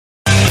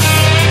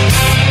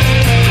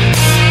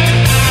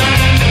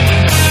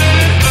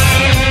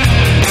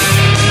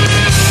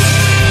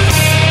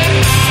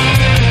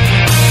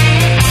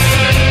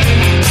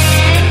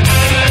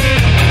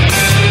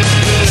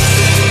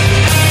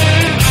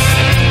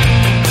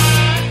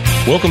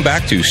Welcome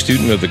back to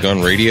Student of the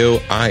Gun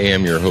Radio. I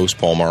am your host,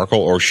 Paul Markle,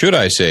 or should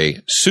I say,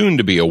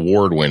 soon-to-be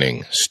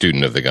award-winning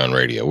Student of the Gun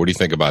Radio. What do you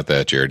think about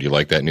that, Jared? Do you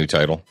like that new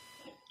title?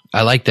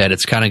 I like that.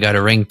 It's kind of got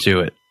a ring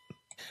to it.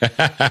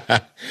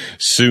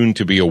 Soon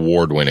to be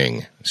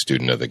award-winning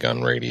Student of the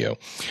Gun Radio.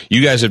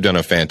 You guys have done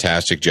a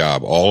fantastic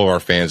job. All of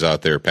our fans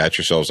out there, pat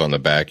yourselves on the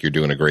back. You're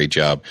doing a great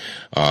job.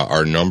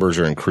 Our numbers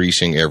are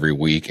increasing every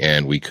week,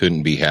 and we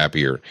couldn't be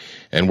happier.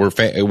 And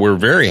we're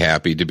very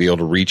happy to be able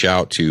to reach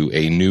out to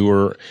a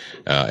newer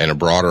and a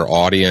broader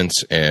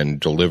audience and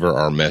deliver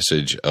our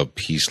message of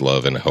peace,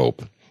 love, and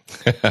hope.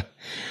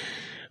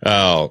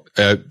 At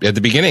the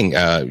beginning,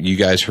 you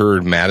guys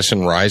heard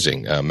Madison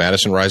Rising.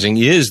 Madison Rising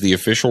is the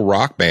official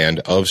rock band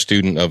of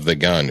Student of the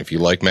Gun. If you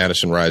like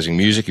Madison Rising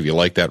music, if you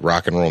like that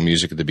rock and roll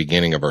music at the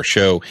beginning of our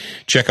show,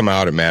 check them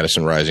out at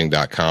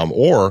madisonrising.com,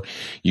 or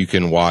you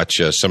can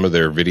watch some of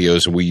their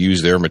videos. We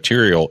use their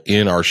material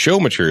in our show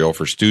material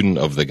for Student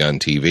of the Gun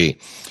TV.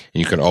 And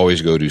you can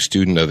always go to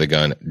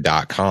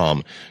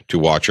studentofthegun.com to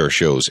watch our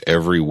shows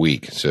every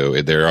week.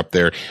 So they're up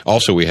there.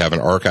 Also, we have an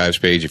archives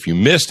page. If you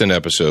missed an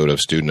episode of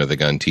Student of the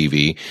Gun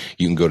TV,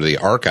 you can go to the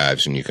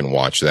archives and you can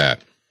watch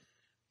that.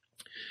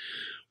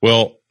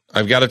 Well,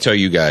 I've got to tell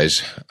you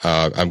guys,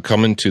 I'm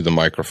coming to the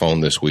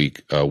microphone this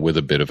week with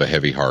a bit of a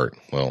heavy heart.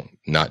 Well,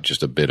 not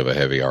just a bit of a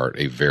heavy heart,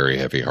 a very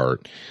heavy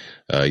heart.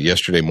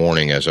 Yesterday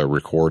morning, as I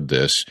record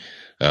this,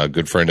 a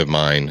good friend of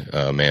mine,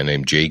 a man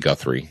named Jay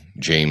Guthrie.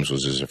 James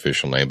was his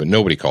official name, but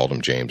nobody called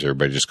him James.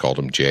 Everybody just called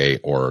him Jay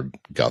or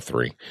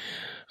Guthrie.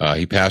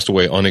 He passed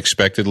away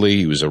unexpectedly.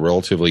 He was a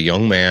relatively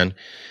young man,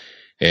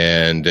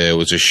 and it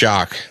was a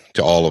shock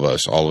to all of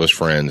us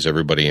friends,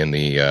 everybody in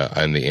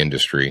the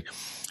industry.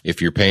 If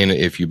you've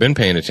been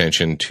paying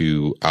attention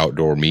to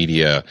outdoor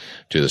media,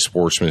 to the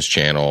Sportsman's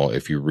Channel,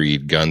 if you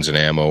read Guns and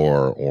Ammo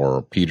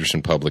or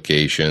Peterson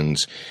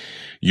Publications,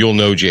 you'll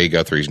know Jay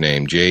Guthrie's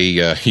name.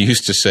 Jay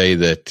used to say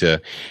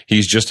that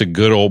he's just a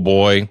good old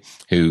boy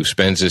who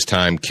spends his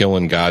time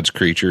killing God's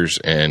creatures,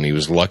 and he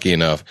was lucky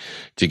enough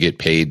to get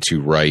paid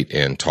to write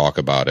and talk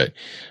about it.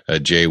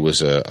 Jay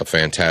was a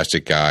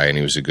fantastic guy, and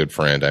he was a good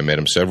friend. I met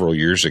him several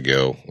years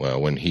ago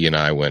when he and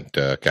I went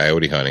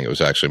coyote hunting. It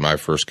was actually my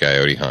first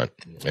coyote hunt,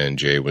 and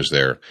Jay was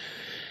there.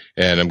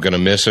 And I'm going to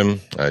miss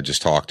him. I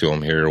just talked to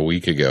him here a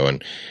week ago,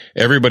 and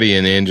everybody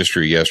in the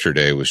industry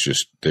yesterday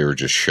they were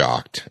just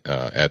shocked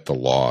at the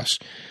loss.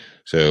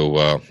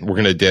 So we're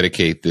going to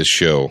dedicate this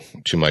show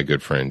to my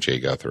good friend Jay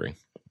Guthrie.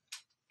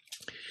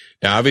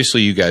 Now,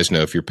 obviously, you guys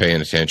know, if you're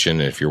paying attention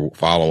and if you're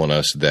following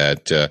us,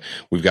 that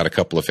we've got a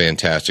couple of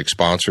fantastic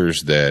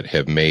sponsors that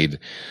have made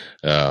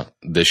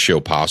this show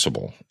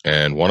possible.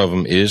 And one of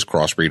them is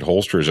Crossbreed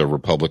Holsters of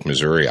Republic,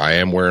 Missouri. I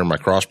am wearing my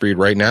Crossbreed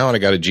right now, and I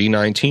got a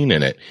G19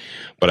 in it.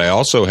 But I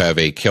also have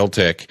a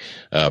Keltec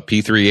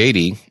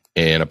P380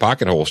 and a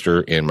pocket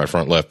holster in my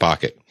front left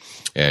pocket.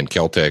 And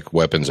Keltec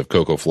Weapons of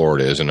Cocoa,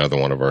 Florida is another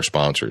one of our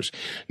sponsors.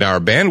 Now, our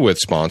bandwidth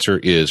sponsor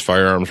is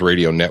Firearms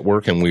Radio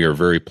Network, and we are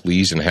very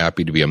pleased and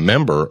happy to be a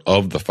member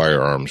of the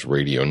Firearms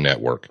Radio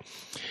Network.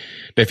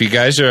 Now, if you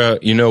guys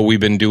we've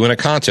been doing a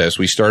contest.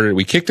 We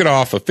kicked it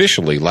off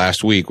officially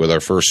last week with our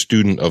first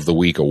Student of the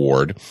Week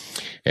award.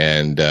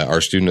 And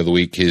our Student of the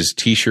Week, his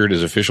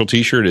official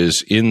T-shirt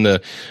is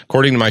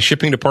according to my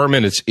shipping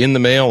department, it's in the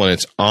mail and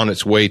it's on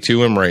its way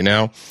to him right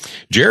now.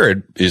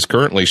 Jared is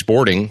currently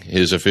sporting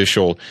his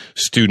official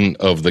Student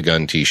of the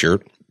Gun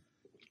T-shirt.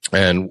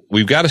 And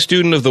we've got a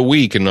Student of the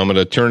Week, and I'm going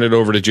to turn it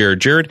over to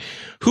Jared. Jared,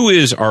 who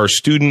is our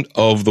Student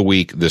of the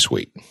Week this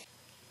week?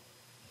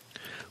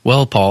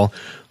 Well, Paul,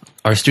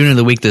 our Student of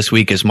the Week this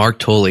week is Mark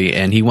Tolley,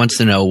 and he wants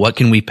to know, what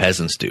can we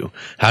peasants do?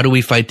 How do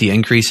we fight the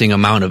increasing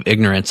amount of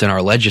ignorance in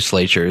our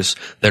legislatures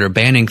that are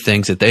banning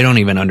things that they don't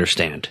even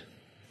understand?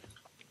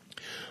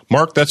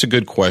 Mark, that's a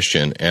good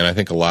question, and I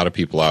think a lot of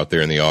people out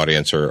there in the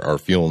audience are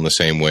feeling the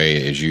same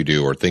way as you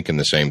do, or thinking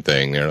the same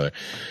thing.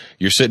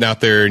 You're sitting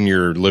out there in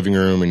your living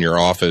room, in your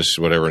office,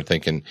 whatever, and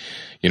thinking,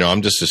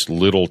 I'm just this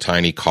little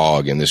tiny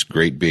cog in this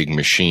great big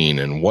machine,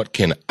 and what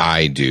can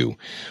I do?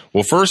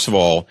 Well, first of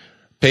all,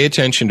 pay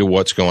attention to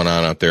what's going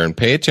on out there, and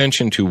pay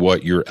attention to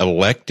what your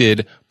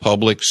elected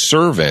public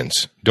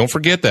servants, don't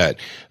forget that,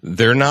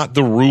 they're not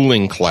the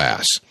ruling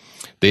class.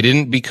 They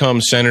didn't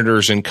become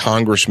senators and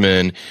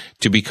congressmen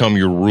to become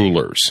your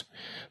rulers.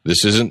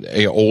 This isn't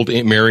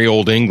merry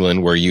old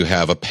England where you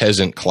have a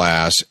peasant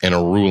class and a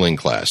ruling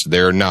class.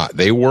 They're not.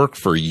 They work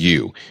for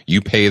you.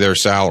 You pay their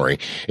salary.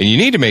 And you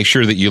need to make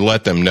sure that you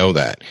let them know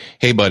that.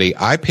 Hey, buddy,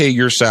 I pay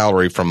your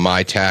salary from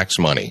my tax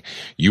money.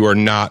 You are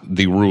not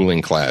the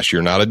ruling class.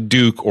 You're not a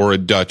duke or a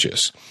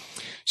duchess.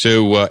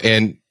 So,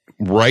 and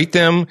write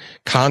them,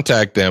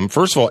 contact them.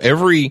 First of all,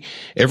 every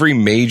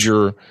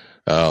major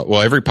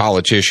well, every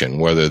politician,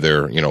 whether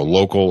they're,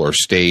 local or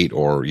state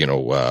or,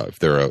 if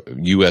they're a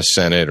U.S.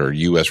 Senate or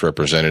U.S.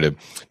 representative,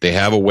 they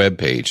have a web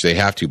page. They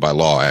have to, by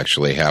law,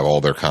 actually have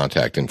all their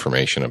contact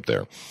information up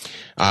there.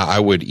 I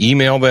would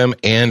email them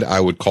and I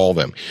would call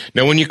them.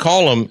 Now, when you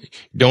call them,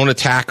 don't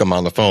attack them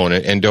on the phone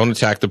and don't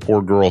attack the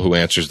poor girl who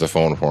answers the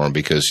phone for them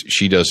because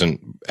she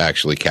doesn't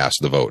actually cast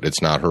the vote.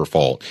 It's not her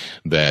fault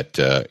that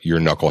your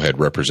knucklehead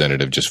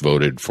representative just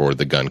voted for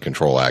the Gun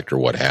Control Act or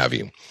what have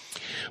you.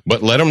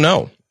 But let them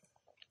know.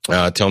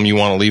 Tell them you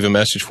want to leave a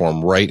message for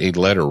them. Write a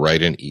letter.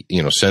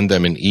 Send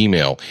them an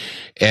email.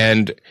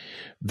 And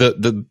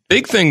the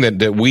big thing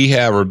that we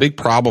have, or a big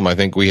problem I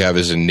think we have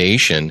as a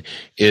nation,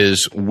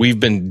 is we've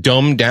been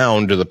dumbed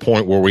down to the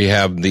point where we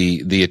have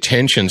the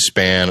attention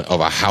span of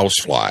a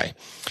housefly.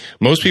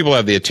 Most people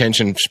have the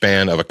attention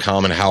span of a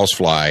common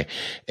housefly,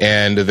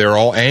 and they're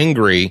all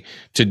angry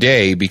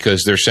today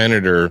because their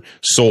senator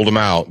sold them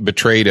out,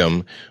 betrayed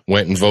them,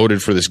 went and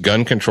voted for this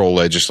gun control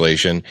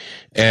legislation,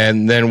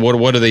 and then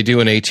what do they do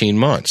in 18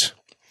 months?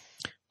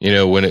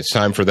 When it's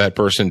time for that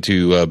person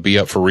to be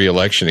up for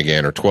re-election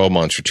again, or 12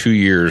 months, or 2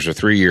 years, or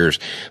 3 years.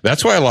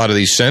 That's why a lot of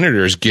these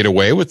senators get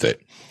away with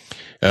it.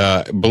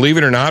 Believe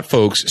it or not,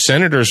 folks,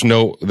 senators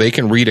know they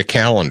can read a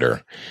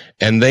calendar,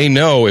 and they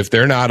know if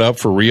they're not up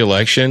for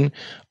re-election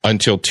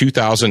until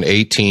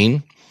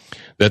 2018,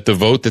 that the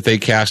vote that they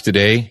cast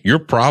today, you're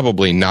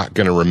probably not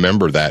going to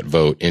remember that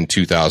vote in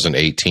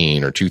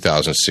 2018 or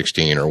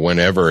 2016 or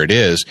whenever it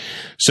is.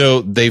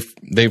 So they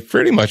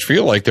pretty much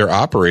feel like they're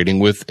operating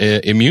with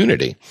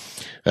immunity,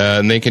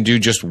 and they can do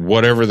just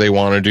whatever they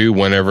want to do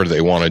whenever they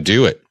want to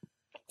do it.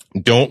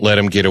 Don't let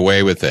them get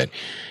away with it.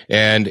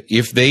 And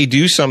if they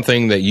do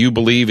something that you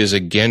believe is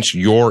against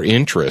your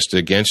interest,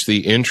 against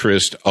the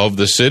interest of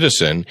the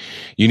citizen,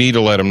 you need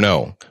to let them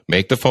know.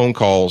 Make the phone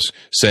calls,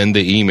 send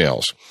the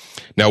emails.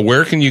 Now,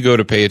 where can you go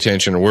to pay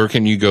attention, or where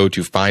can you go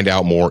to find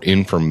out more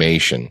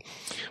information?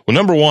 Well,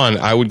 number one,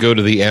 I would go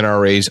to the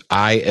NRA's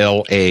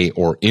ILA,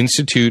 or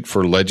Institute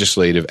for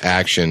Legislative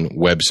Action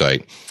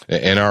website,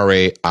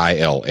 NRA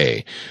ILA.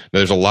 Now,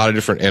 there's a lot of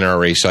different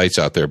NRA sites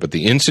out there, but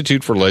the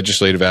Institute for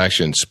Legislative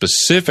Action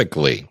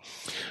specifically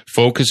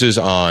focuses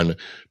on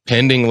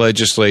pending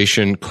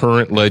legislation,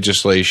 current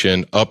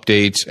legislation,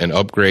 updates and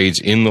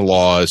upgrades in the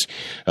laws,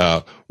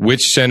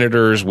 which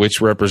senators,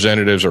 which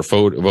representatives are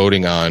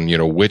voting on,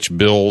 which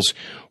bills,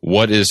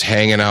 what is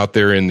hanging out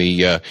there in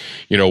the,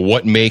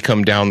 what may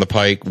come down the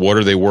pike, what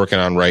are they working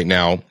on right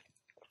now.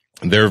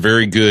 They're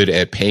very good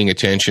at paying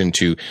attention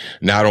to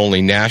not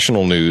only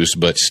national news,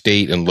 but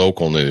state and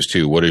local news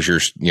too. What is your,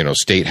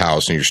 state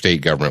house and your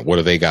state government? What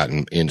have they got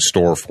in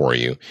store for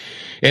you?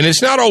 And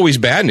it's not always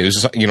bad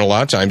news. A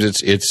lot of times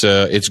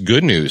it's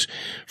good news.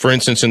 For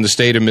instance, in the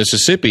state of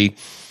Mississippi,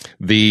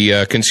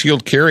 the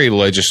concealed carry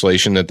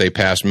legislation that they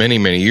passed many,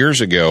 many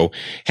years ago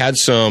had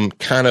some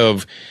kind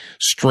of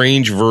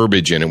strange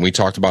verbiage in it. And we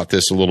talked about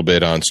this a little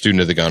bit on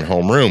Student of the Gun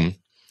Homeroom.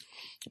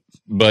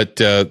 But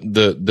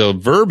the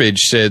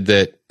verbiage said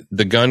that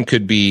the gun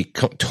could be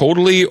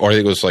totally, or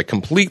it was like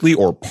completely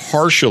or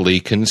partially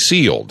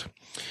concealed,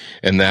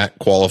 and that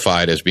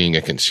qualified as being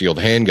a concealed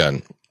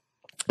handgun.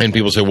 And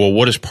people say, well,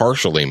 what does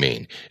partially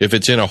mean? If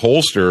it's in a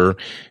holster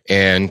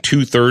and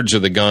 2/3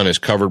 of the gun is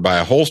covered by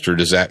a holster,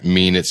 does that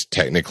mean it's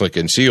technically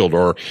concealed?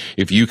 Or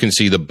if you can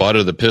see the butt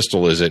of the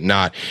pistol, is it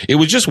not? It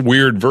was just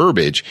weird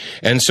verbiage.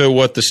 And so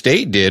what the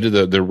state did,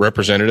 the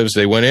representatives,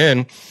 they went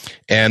in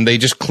and they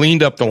just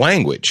cleaned up the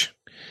language.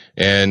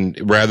 And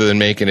rather than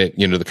making it,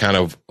 the kind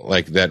of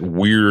like that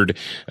weird,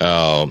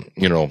 I'm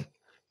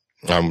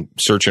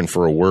searching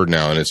for a word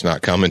now and it's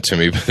not coming to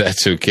me, but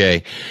that's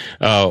okay.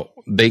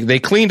 They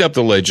cleaned up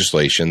the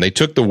legislation. They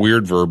took the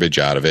weird verbiage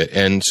out of it.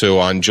 And so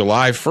on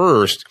July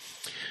 1st,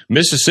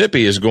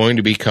 Mississippi is going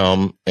to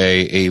become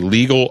a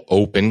legal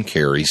open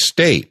carry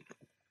state.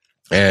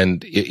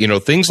 And,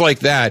 things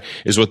like that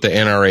is what the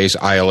NRA's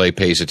ILA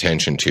pays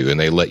attention to, and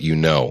they let you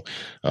know.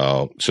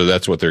 So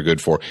that's what they're good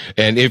for.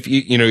 And if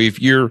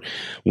if you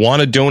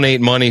want to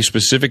donate money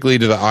specifically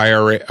to the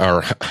IRA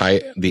or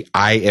the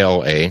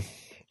ILA,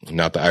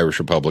 not the Irish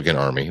Republican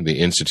Army, the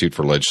Institute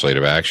for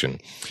Legislative Action,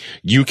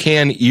 you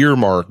can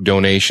earmark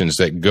donations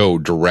that go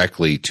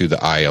directly to the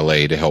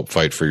ILA to help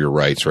fight for your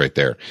rights right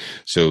there.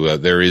 So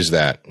there is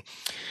that.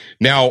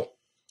 Now,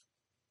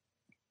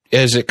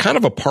 as a kind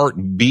of a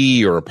part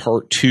B or a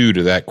part two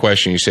to that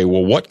question, you say,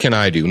 well, what can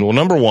I do? Well,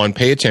 number one,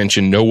 pay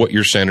attention, know what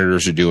your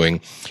senators are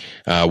doing,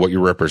 what your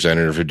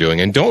representatives are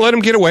doing, and don't let them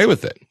get away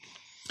with it.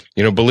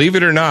 Believe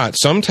it or not,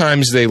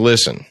 sometimes they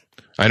listen.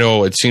 I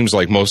know it seems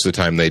like most of the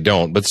time they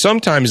don't, but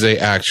sometimes they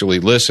actually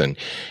listen.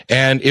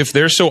 And if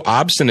they're so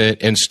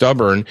obstinate and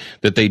stubborn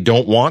that they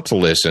don't want to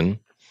listen,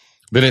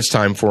 then it's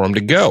time for them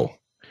to go.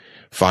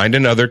 Find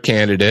another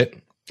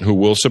candidate who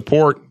will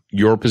support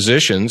your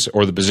positions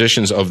or the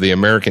positions of the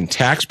American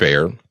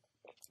taxpayer,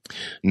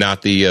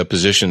 not the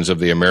positions of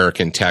the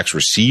American tax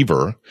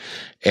receiver,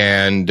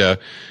 and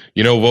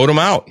vote them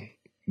out.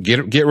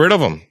 Get rid of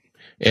them.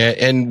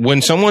 And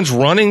when someone's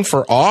running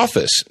for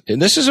office,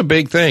 and this is a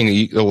big thing,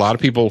 a lot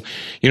of people,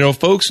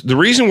 folks, the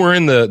reason we're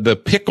in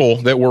the pickle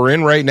that we're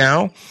in right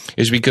now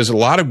is because a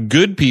lot of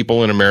good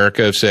people in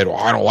America have said, well,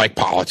 I don't like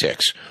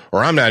politics,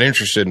 or I'm not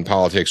interested in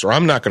politics, or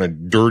I'm not going to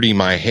dirty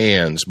my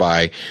hands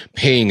by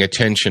paying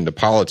attention to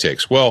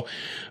politics. Well,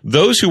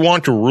 those who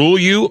want to rule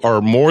you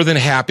are more than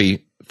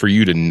happy for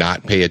you to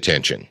not pay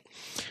attention,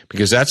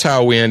 because that's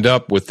how we end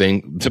up with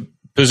things. The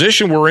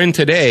position we're in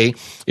today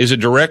is a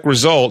direct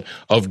result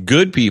of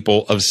good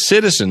people, of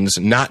citizens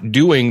not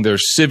doing their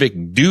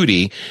civic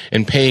duty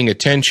and paying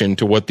attention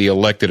to what the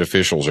elected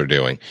officials are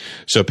doing.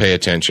 So pay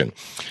attention.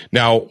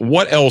 Now,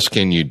 what else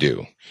can you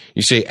do?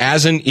 You say,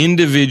 as an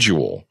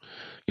individual,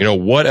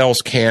 what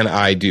else can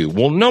I do?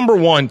 Well, number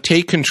one,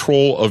 take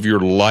control of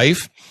your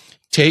life.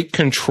 Take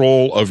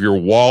control of your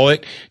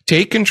wallet.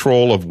 Take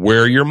control of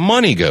where your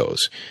money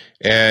goes.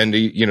 And,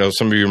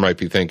 some of you might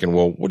be thinking,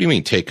 well, what do you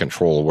mean take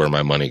control of where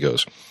my money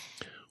goes?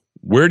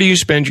 Where do you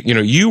spend,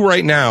 you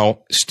right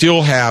now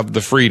still have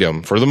the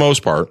freedom, for the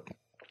most part,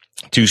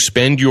 to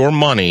spend your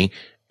money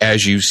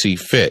as you see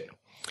fit.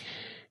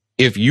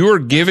 If you're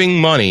giving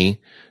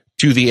money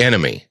to the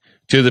enemy,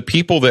 to the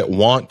people that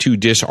want to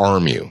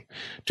disarm you,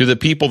 to the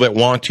people that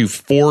want to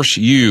force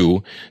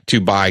you to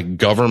buy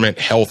government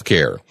health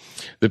care,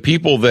 the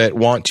people that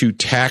want to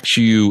tax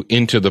you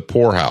into the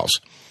poorhouse,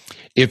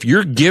 if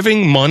you're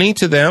giving money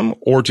to them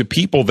or to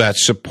people that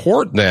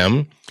support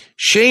them,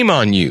 shame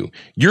on you.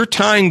 You're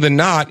tying the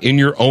knot in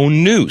your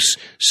own noose.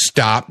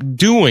 Stop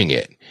doing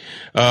it.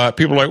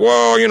 People are like,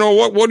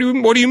 well, what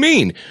do you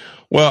mean?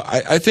 Well,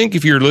 I think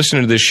if you're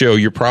listening to this show,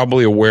 you're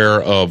probably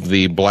aware of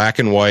the black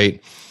and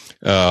white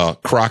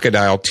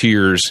crocodile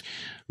tears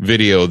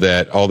video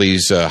that all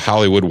these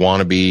Hollywood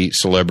wannabe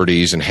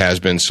celebrities and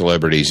has-been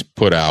celebrities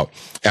put out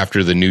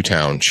after the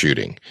Newtown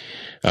shooting.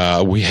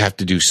 We have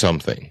to do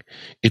something.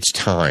 It's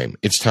time.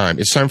 It's time.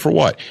 It's time for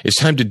what? It's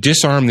time to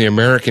disarm the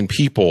American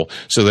people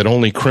so that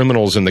only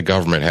criminals in the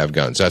government have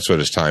guns. That's what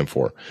it's time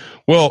for.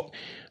 Well,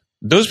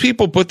 those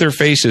people put their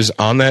faces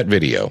on that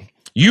video.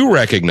 You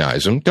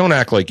recognize them. Don't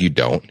act like you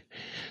don't.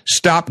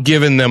 Stop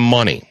giving them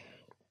money.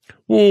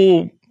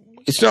 Well,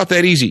 it's not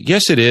that easy.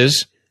 Yes, it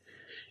is.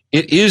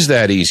 It is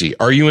that easy.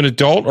 Are you an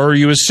adult or are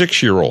you a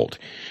 6-year-old?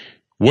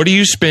 What do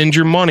you spend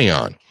your money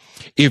on?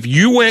 If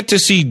you went to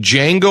see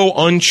Django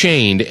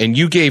Unchained and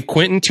you gave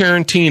Quentin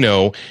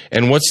Tarantino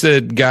and what's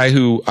the guy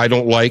who I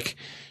don't like,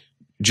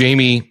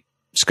 Jamie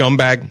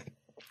Scumbag,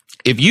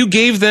 if you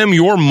gave them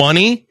your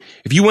money,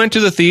 if you went to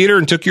the theater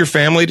and took your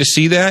family to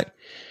see that,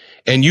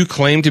 and you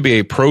claim to be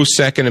a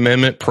pro-Second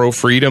Amendment,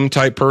 pro-freedom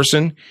type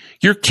person,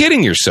 you're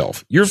kidding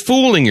yourself. You're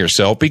fooling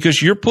yourself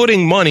because you're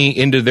putting money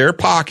into their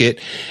pocket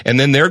and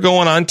then they're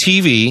going on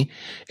TV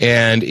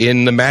and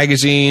in the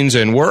magazines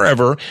and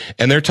wherever,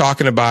 and they're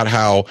talking about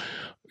how,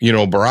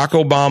 Barack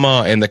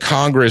Obama and the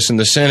Congress and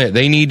the Senate,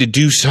 they need to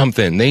do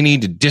something. They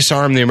need to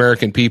disarm the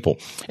American people.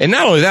 And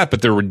not only that,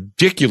 but they're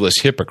ridiculous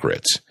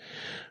hypocrites.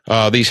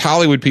 These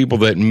Hollywood people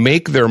that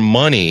make their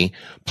money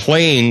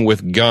playing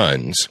with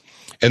guns.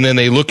 And then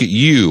they look at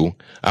you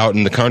out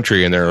in the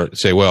country and they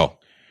say, well,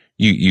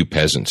 you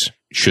peasants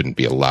shouldn't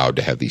be allowed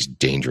to have these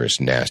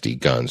dangerous, nasty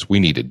guns. We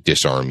need to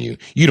disarm you.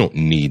 You don't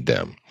need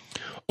them.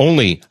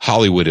 Only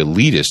Hollywood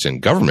elitists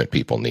and government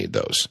people need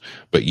those.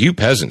 But you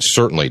peasants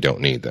certainly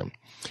don't need them.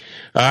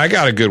 I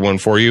got a good one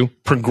for you.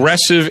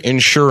 Progressive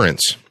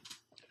Insurance.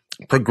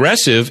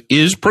 Progressive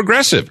is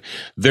progressive.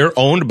 They're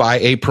owned by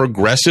a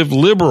progressive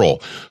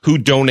liberal who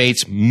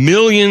donates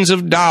millions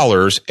of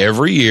dollars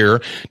every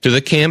year to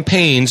the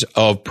campaigns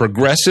of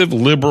progressive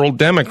liberal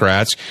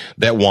Democrats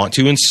that want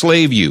to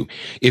enslave you.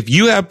 If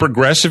you have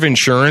Progressive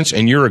Insurance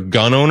and you're a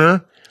gun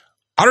owner,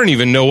 I don't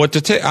even know what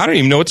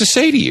to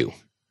say to you.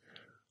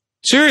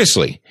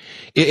 Seriously.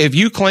 If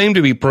you claim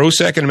to be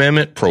pro-Second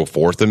Amendment,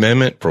 pro-Fourth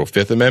Amendment,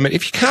 pro-Fifth Amendment,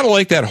 if you kind of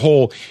like that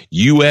whole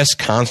U.S.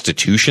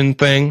 Constitution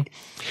thing,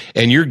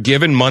 and you're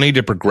giving money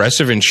to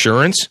Progressive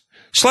Insurance,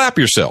 slap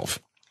yourself.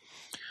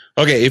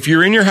 Okay, if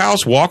you're in your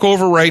house, walk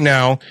over right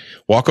now.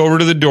 Walk over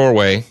to the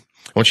doorway. I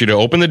want you to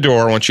open the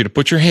door. I want you to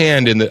put your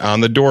hand on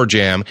the door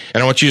jamb,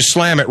 and I want you to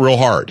slam it real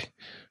hard.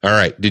 All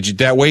right, did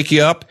that wake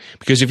you up?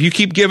 Because if you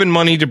keep giving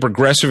money to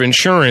Progressive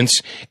Insurance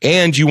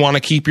and you want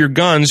to keep your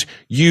guns,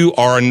 you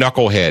are a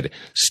knucklehead.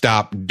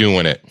 Stop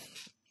doing it.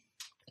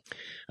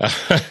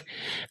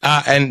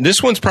 And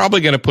this one's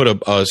probably going to put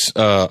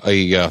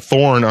a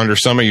thorn under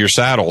some of your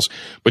saddles.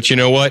 But you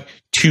know what?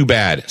 Too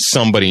bad.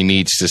 Somebody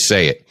needs to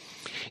say it.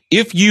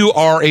 If you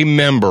are a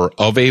member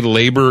of a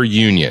labor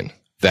union,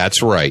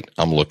 that's right.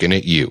 I'm looking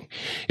at you.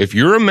 If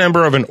you're a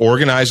member of an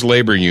organized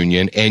labor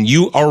union and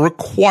you are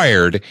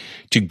required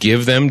to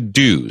give them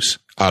dues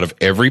out of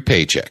every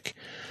paycheck,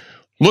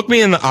 look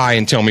me in the eye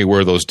and tell me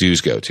where those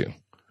dues go to.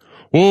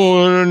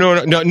 Oh,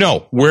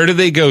 no. Where do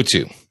they go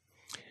to?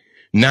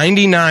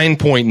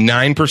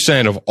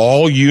 99.9% of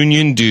all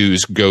union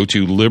dues go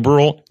to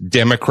liberal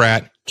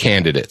Democrat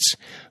candidates.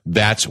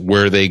 That's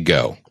where they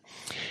go.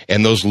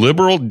 And those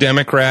liberal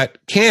Democrat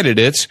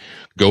candidates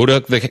go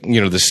to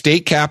the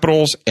state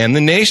capitals and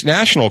the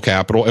national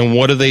capital. And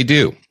what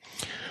do?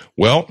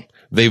 Well,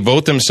 they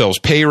vote themselves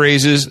pay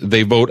raises.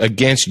 They vote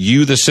against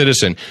you, the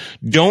citizen.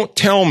 Don't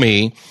tell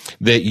me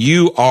that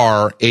you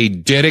are a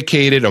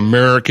dedicated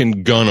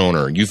American gun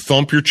owner. You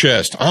thump your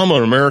chest. I'm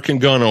an American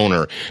gun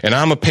owner and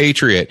I'm a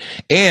patriot.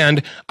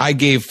 And I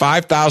gave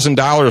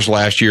 $5,000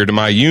 last year to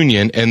my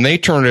union and they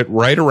turned it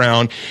right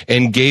around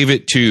and gave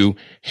it to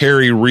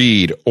Harry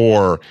Reid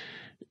or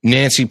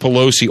Nancy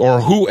Pelosi or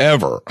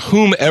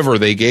whomever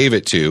they gave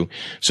it to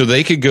so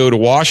they could go to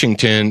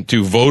Washington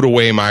to vote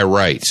away my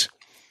rights.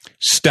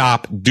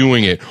 Stop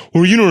doing it.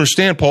 Well, you don't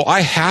understand, Paul. I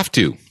have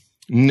to.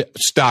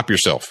 Stop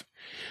yourself.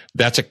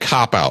 That's a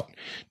cop-out.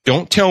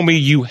 Don't tell me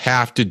you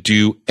have to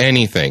do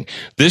anything.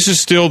 This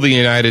is still the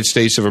United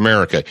States of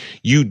America.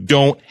 You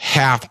don't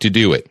have to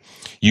do it.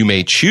 You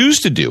may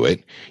choose to do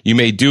it. You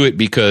may do it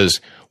because,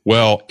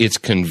 well, it's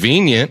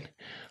convenient.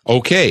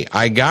 Okay,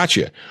 I got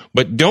you.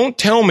 But don't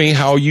tell me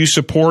how you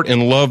support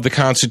and love the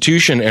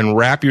Constitution and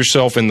wrap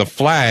yourself in the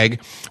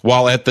flag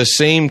while at the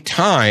same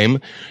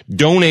time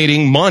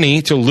donating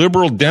money to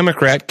liberal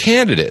Democrat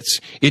candidates.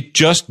 It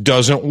just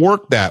doesn't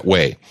work that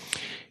way.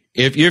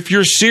 If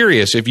you're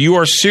serious, if you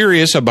are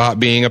serious about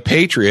being a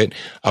patriot,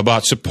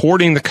 about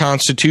supporting the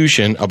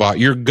Constitution, about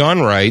your gun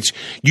rights,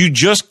 you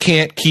just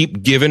can't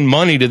keep giving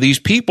money to these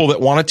people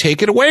that want to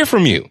take it away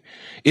from you.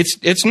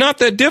 It's not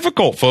that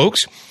difficult,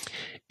 folks.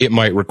 It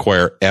might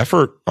require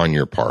effort on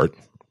your part,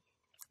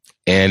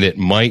 and it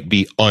might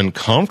be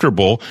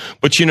uncomfortable.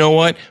 But you know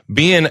what?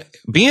 Being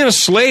a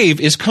slave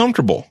is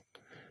comfortable.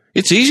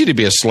 It's easy to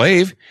be a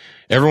slave.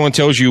 Everyone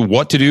tells you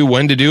what to do,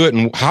 when to do it,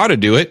 and how to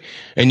do it,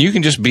 and you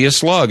can just be a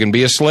slug and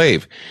be a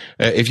slave.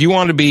 If you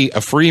want to be a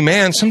free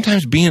man,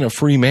 sometimes being a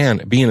free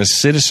man, being a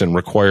citizen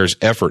requires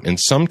effort, and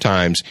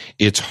sometimes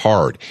it's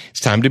hard. It's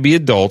time to be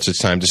adults. It's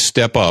time to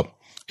step up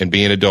and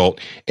be an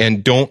adult,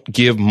 and don't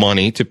give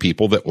money to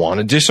people that want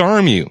to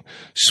disarm you.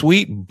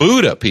 Sweet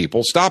Buddha,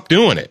 people, stop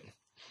doing it.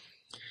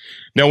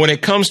 Now, when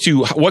it comes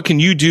to what can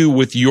you do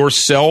with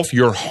yourself,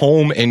 your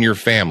home, and your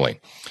family,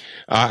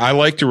 I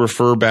like to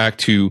refer back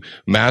to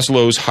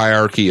Maslow's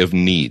hierarchy of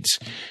needs.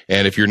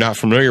 And if you're not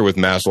familiar with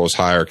Maslow's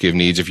hierarchy of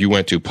needs, if you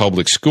went to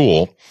public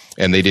school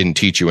and they didn't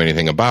teach you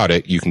anything about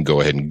it, you can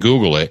go ahead and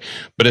Google it.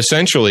 But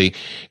essentially,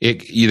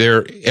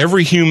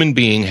 every human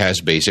being has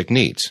basic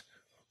needs: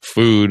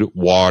 food,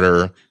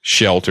 water,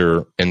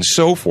 shelter, and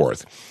so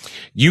forth.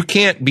 You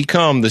can't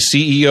become the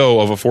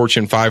CEO of a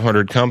Fortune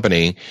 500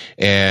 company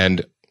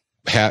and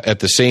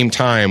at the same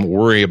time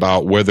worry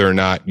about whether or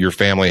not your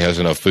family has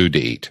enough food to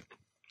eat.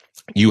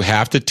 You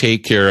have to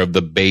take care of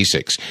the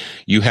basics.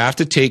 You have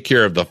to take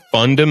care of the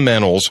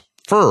fundamentals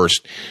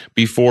first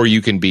before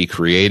you can be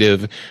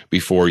creative,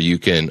 before you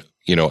can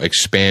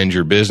expand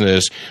your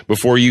business,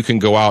 before you can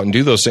go out and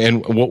do those things.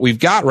 And what we've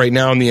got right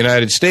now in the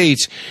United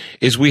States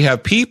is we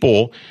have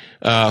people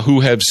who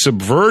have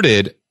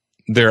subverted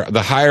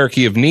the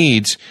hierarchy of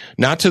needs,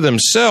 not to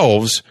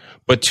themselves,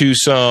 but to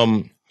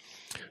some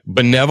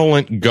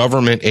benevolent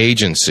government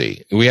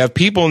agency. We have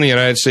people in the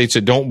United States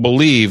that don't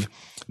believe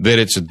that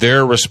it's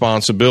their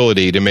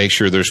responsibility to make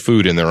sure there's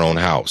food in their own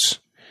house,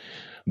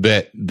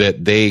 that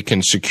they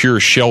can secure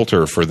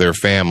shelter for their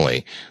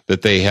family,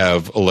 that they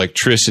have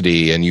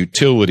electricity and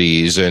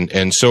utilities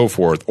and so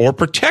forth, or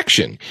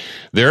protection.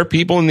 There are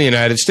people in the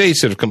United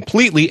States that have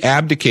completely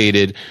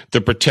abdicated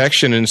the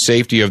protection and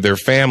safety of their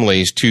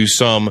families to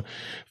some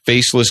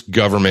faceless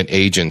government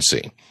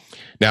agency.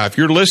 Now, if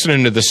you're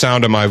listening to the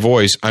sound of my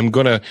voice, I'm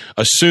going to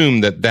assume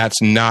that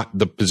that's not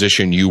the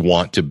position you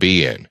want to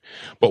be in.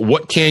 But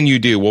what can you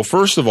do? Well,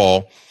 first of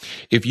all,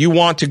 if you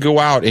want to go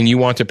out and you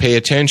want to pay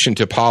attention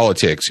to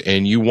politics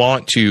and you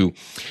want to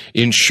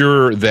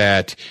ensure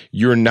that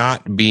you're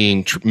not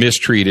being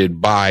mistreated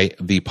by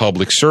the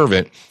public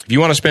servant, if you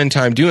want to spend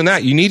time doing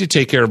that, you need to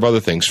take care of other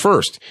things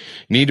first.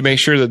 You need to make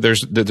sure that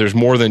there's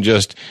more than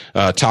just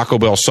Taco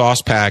Bell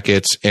sauce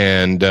packets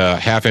and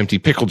half-empty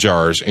pickle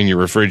jars in your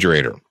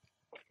refrigerator.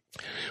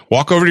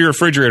 Walk over to your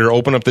refrigerator,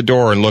 open up the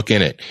door, and look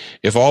in it.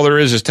 If all there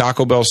is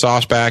Taco Bell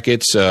sauce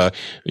packets,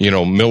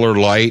 Miller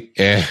Lite,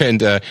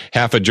 and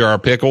half a jar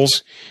of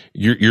pickles,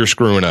 you're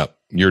screwing up.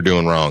 You're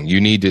doing wrong.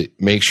 You need to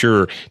make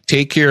sure,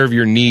 take care of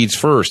your needs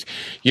first.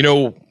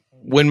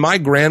 When my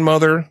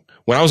grandmother,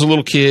 when I was a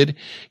little kid,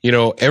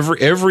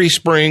 every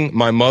spring,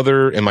 my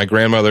mother and my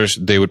grandmothers,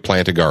 they would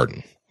plant a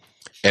garden.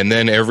 And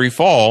then every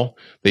fall,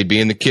 they'd be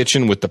in the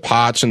kitchen with the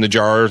pots and the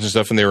jars and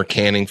stuff, and they were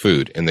canning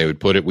food. And they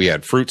would we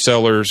had fruit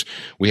cellars,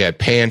 we had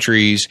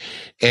pantries,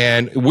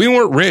 and we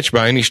weren't rich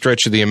by any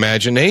stretch of the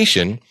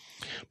imagination.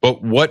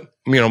 But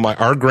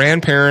our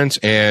grandparents,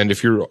 and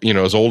if you're,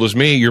 as old as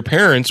me, your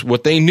parents,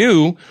 what they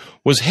knew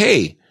was,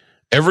 hey,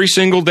 every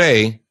single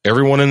day,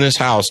 everyone in this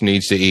house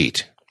needs to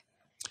eat.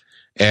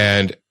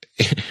 And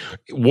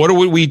what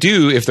would we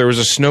do if there was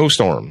a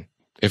snowstorm?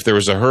 If there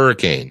was a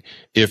hurricane,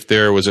 if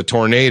there was a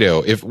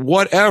tornado, if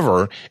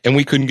whatever, and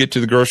we couldn't get to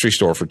the grocery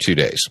store for 2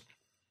 days.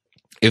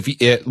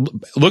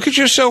 Look at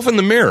yourself in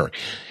the mirror.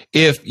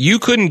 If you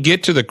couldn't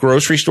get to the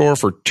grocery store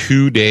for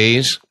 2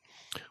 days,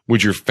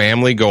 would your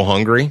family go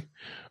hungry?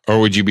 Or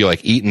would you be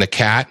like eating the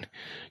cat?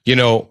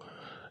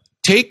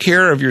 take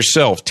care of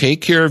yourself.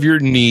 Take care of your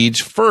needs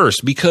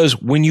first,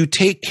 because when you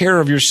take care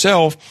of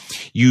yourself,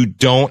 you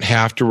don't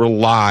have to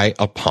rely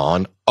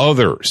upon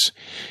others.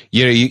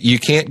 You know, you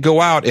can't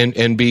go out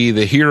and be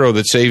the hero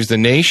that saves the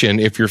nation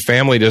if your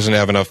family doesn't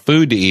have enough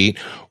food to eat,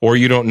 or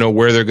you don't know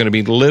where they're going to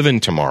be living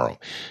tomorrow.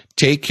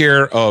 Take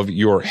care of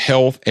your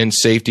health and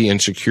safety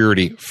and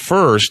security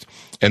first,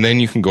 and then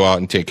you can go out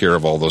and take care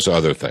of all those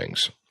other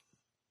things.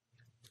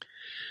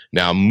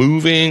 Now,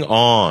 moving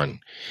on.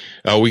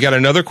 We got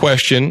another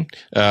question,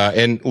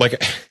 and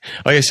like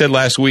I said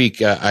last week,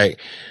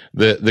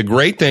 the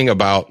great thing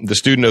about the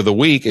Student of the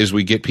Week is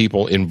we get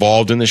people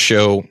involved in the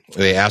show.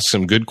 They ask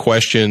some good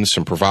questions,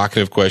 some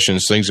provocative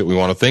questions, things that we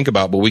want to think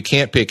about, but we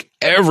can't pick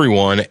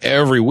everyone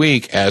every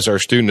week as our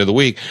Student of the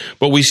Week,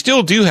 but we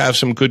still do have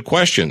some good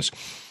questions.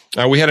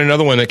 We had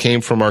another one that came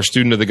from our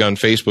Student of the Gun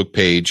Facebook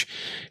page,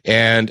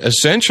 and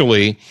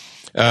essentially,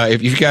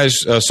 if you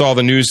guys saw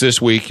the news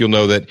this week, you'll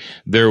know that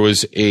there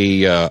was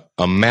a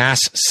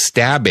mass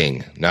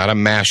stabbing, not a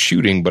mass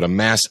shooting, but a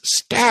mass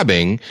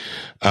stabbing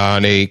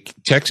on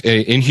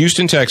in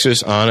Houston,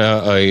 Texas, on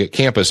a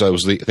campus. I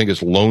think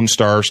it's Lone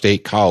Star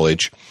State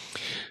College,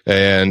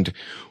 and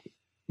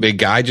the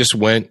guy just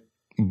went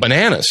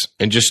bananas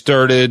and just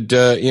started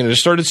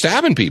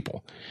stabbing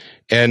people.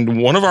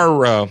 And one of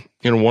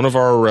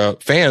our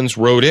fans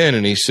wrote in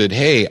and he said,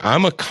 "Hey,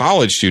 I'm a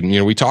college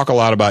student. We talk a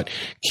lot about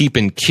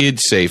keeping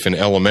kids safe in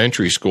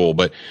elementary school,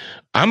 but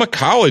I'm a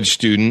college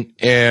student,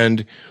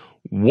 and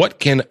what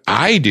can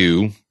I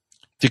do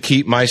to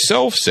keep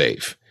myself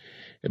safe?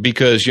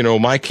 Because,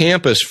 my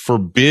campus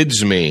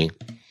forbids me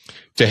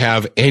to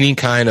have any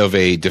kind of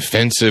a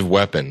defensive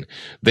weapon.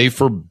 They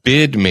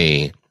forbid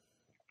me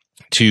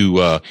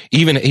to,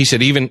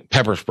 even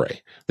pepper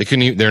spray.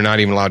 They're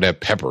not even allowed to have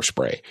pepper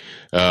spray,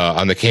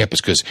 on the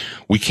campus, because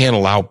we can't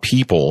allow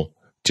people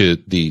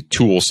the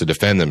tools to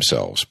defend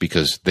themselves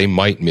because they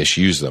might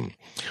misuse them."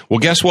 Well,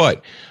 guess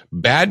what?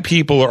 Bad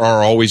people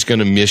are always going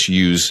to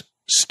misuse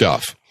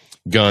stuff.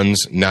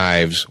 Guns,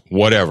 knives,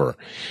 whatever.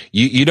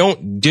 You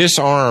don't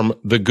disarm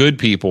the good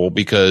people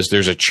because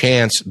there's a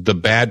chance the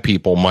bad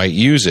people might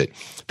use it.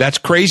 That's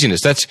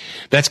craziness.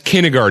 That's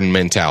kindergarten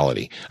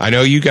mentality. I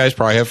know you guys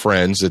probably have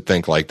friends that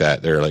think like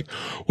that. They're like,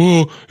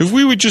 "Well, if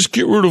we would just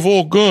get rid of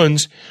all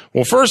guns."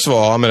 Well, first of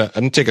all, I'm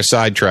gonna take a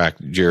sidetrack.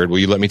 Jared, will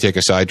you let me take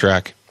a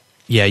sidetrack?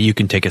 Yeah, you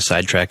can take a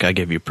sidetrack. I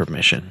give you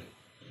permission.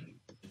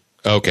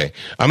 Okay,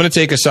 I'm gonna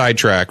take a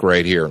sidetrack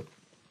right here.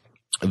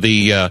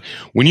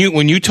 When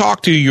you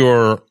talk to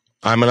your,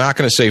 I'm not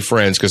going to say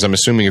friends, because I'm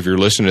assuming if you're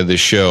listening to this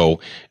show,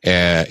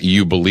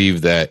 you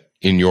believe that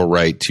in your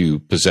right to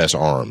possess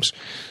arms,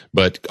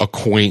 but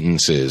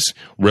acquaintances,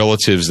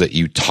 relatives that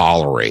you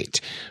tolerate,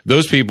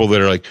 those people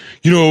that are like,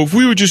 if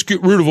we would just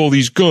get rid of all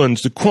these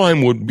guns, the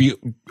crime would be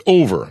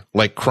over.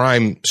 Like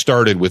crime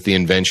started with the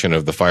invention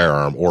of the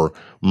firearm, or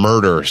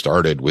murder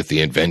started with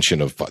the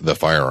invention of the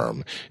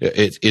firearm.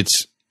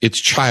 It's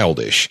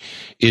childish.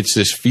 It's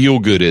this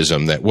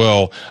feel-goodism that,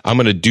 well, I'm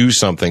going to do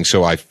something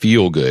so I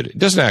feel good. It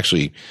doesn't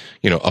actually,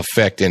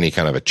 affect any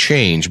kind of a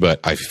change,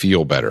 but I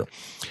feel better.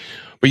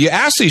 But you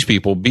ask these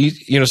people,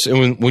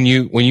 when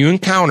you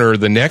encounter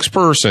the next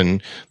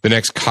person, the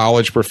next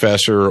college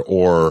professor,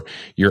 or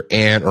your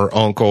aunt or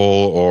uncle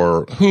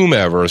or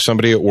whomever,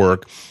 somebody at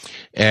work,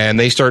 and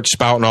they start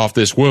spouting off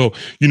this, well,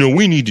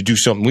 we need to do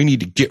something. We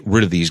need to get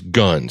rid of these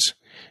guns.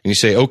 And you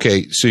say,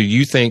 okay, so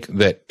you think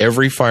that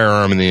every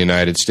firearm in the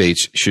United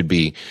States should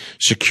be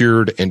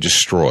secured and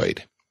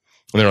destroyed?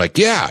 And they're like,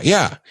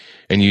 yeah.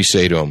 And you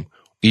say to them,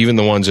 even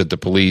the ones that the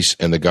police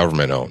and the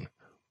government own?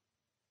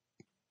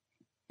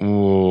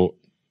 Well,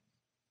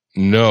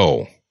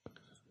 no.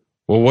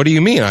 Well, what do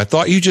you mean? I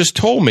thought you just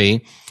told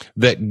me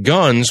that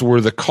guns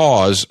were the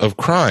cause of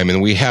crime,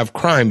 and we have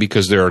crime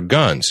because there are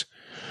guns.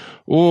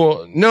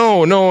 Well,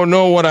 no.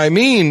 What I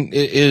mean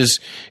is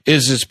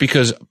it's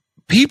because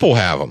people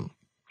have them.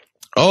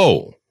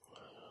 Oh,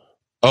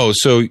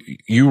 so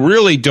you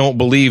really don't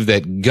believe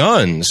that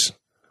guns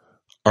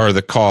are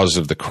the cause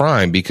of the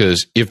crime,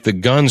 because if the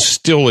guns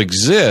still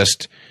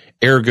exist,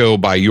 ergo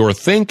by your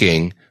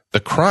thinking,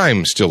 the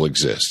crime still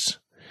exists.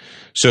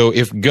 So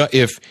if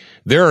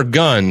there are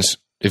guns,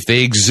 if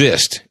they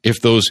exist,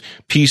 if those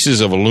pieces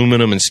of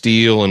aluminum and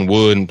steel and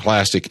wood and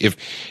plastic,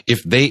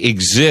 if they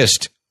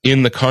exist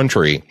in the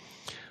country,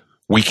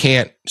 we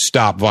can't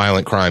stop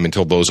violent crime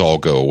until those all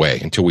go away,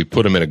 until we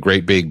put them in a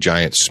great big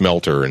giant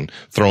smelter and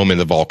throw them in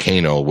the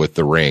volcano with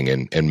the ring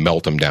and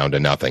melt them down to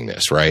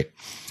nothingness, right?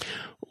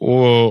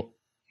 Well,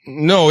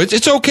 no,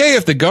 it's okay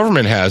if the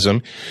government has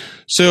them.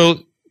 So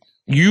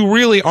you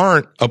really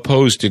aren't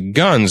opposed to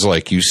guns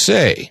like you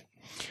say.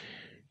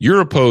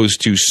 You're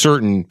opposed to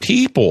certain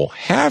people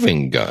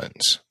having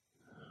guns.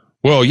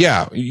 Well,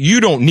 yeah, you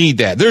don't need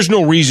that. There's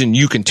no reason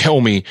you can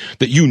tell me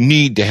that you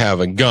need to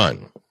have a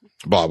gun.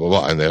 Blah, blah,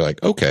 blah. And they're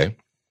like, okay,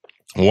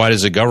 why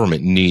does the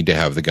government need to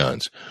have the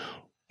guns?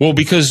 Well,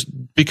 because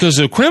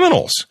of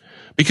criminals.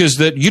 Because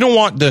that you don't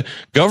want the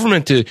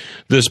government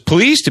the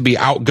police to be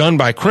outgunned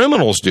by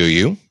criminals, do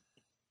you?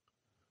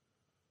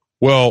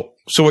 Well,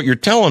 So what you're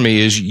telling me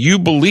is you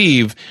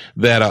believe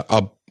that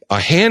a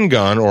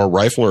handgun or a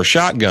rifle or a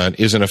shotgun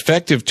is an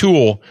effective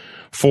tool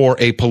for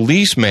a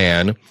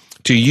policeman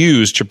to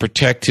use to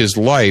protect his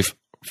life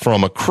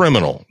from a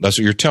criminal. That's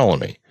what you're telling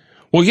me.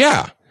 Well,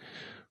 yeah.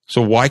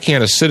 So why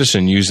can't a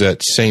citizen use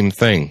that same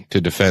thing to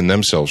defend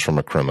themselves from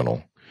a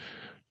criminal?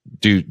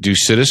 Do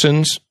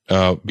citizens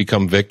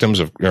become victims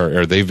of, or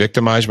are they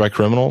victimized by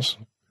criminals?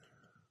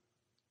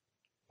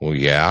 Well,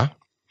 yeah.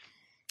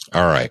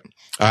 All right.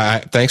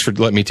 Thanks for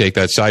letting me take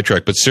that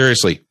sidetrack. But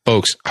seriously,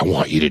 folks, I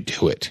want you to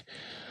do it.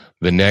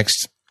 The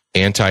next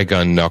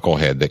anti-gun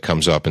knucklehead that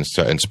comes up and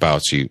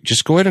spouts you,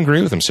 just go ahead and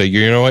agree with them. Say,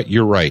 you know what?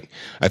 You're right.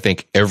 I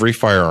think every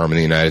firearm in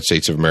the United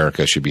States of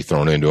America should be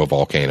thrown into a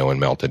volcano and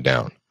melted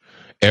down.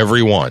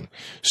 Every one,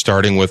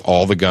 starting with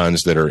all the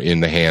guns that are in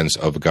the hands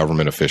of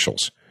government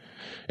officials,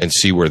 and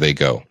see where they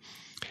go.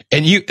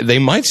 And they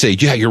might say,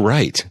 yeah, you're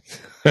right.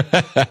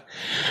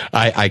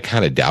 I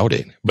kind of doubt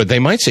it, but they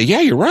might say,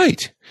 yeah, you're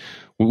right.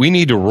 We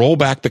need to roll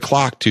back the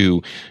clock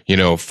to,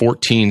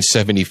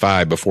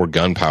 1475 before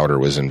gunpowder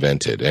was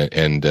invented.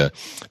 And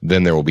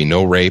then there will be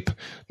no rape,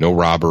 no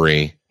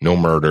robbery, no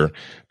murder,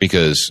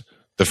 because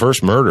the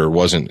first murder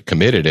wasn't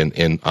committed in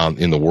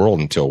the world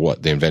until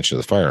what? The invention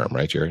of the firearm,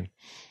 right, Jared?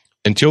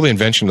 Until the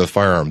invention of the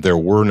firearm, there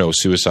were no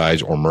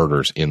suicides or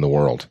murders in the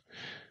world.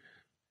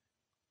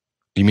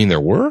 You mean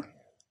there were?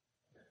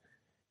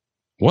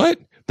 What?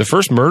 The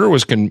first murder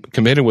was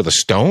committed with a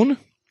stone?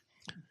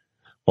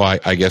 Well,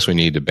 I guess we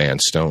need to ban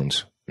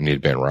stones. We need to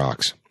ban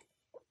rocks.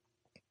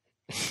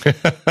 All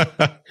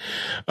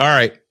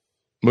right,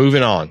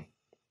 moving on.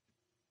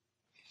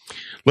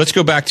 Let's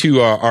go back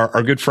to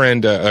our good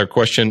friend, our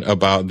question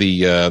about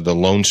the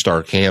Lone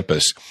Star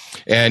campus.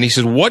 And he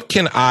said, what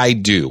can I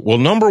do? Well,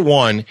 number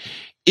one,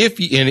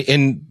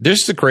 and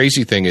this is the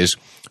crazy thing is,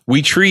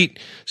 we treat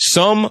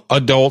some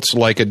adults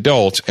like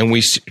adults, and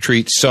we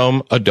treat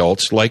some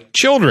adults like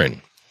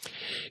children.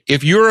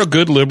 If you're a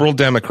good liberal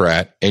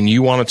Democrat and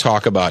you want to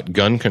talk about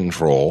gun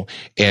control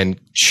and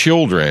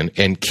children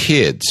and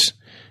kids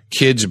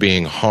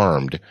being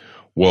harmed,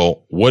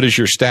 well, what is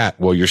your stat?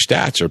 Well, your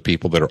stats are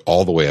people that are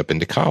all the way up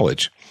into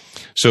college.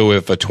 So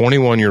if a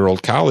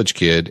 21-year-old college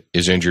kid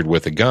is injured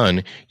with a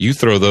gun, you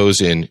throw those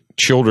in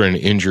children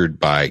injured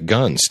by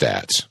gun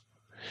stats.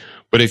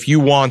 But if you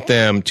want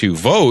them to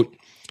vote,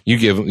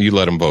 you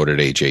let them vote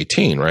at age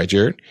 18, right,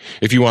 Jared?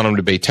 If you want them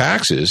to pay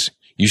taxes,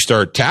 you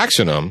start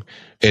taxing them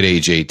at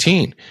age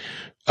 18.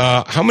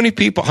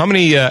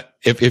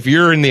 If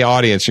you're in the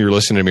audience and you're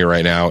listening to me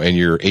right now and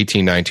you're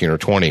 18, 19, or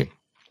 20,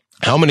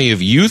 how many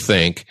of you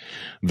think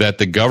that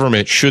the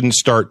government shouldn't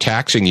start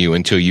taxing you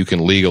until you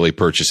can legally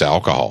purchase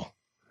alcohol?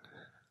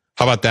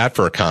 How about that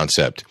for a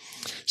concept?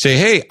 Say,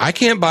 hey, I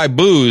can't buy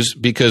booze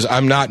because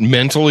I'm not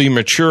mentally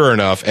mature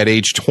enough at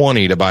age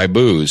 20 to buy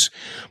booze,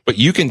 but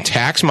you can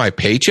tax my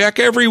paycheck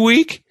every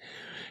week?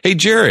 Hey,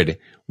 Jared,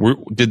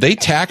 did they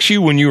tax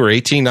you when you were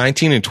 18,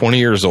 19, and 20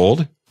 years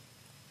old?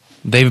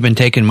 They've been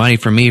taking money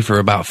from me for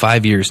about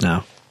 5 years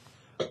now.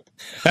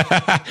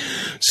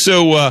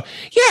 So,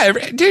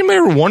 did anybody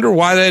ever wonder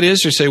why that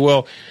is? Or say,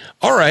 well,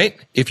 all right,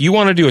 if you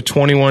want to do a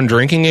 21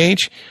 drinking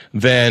age,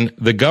 then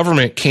the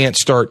government can't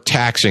start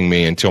taxing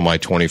me until my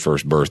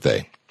 21st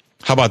birthday.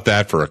 How about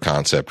that for a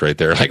concept right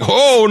there? Like,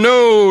 oh,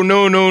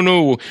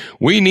 no.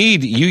 We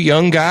need you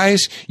young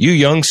guys, you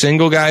young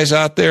single guys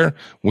out there.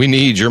 We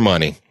need your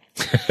money.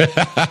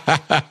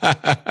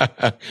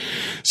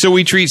 So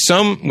we treat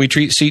some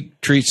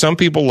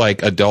people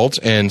like adults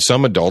and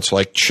some adults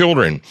like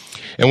children.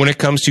 And when it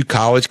comes to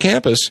college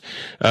campus,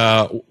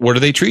 what do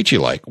they treat you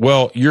like?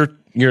 Well, you're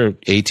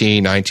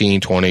 18,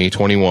 19, 20,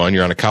 21,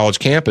 you're on a college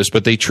campus,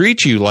 but they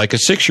treat you like a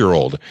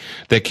 6-year-old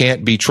that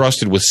can't be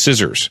trusted with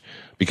scissors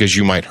because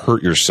you might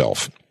hurt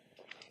yourself.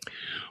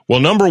 Well,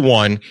 number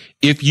one,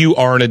 if you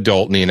are an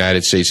adult in the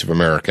United States of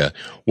America,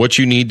 what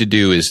you need to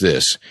do is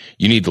this.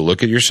 You need to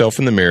look at yourself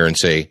in the mirror and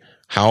say,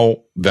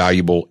 how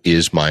valuable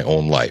is my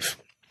own life?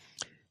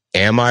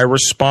 Am I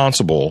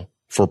responsible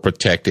for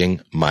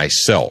protecting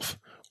myself?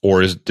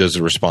 Or does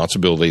the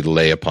responsibility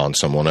lay upon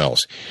someone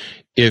else?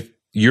 If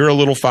you're a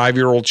little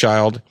 5-year-old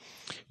child,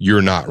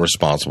 you're not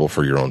responsible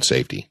for your own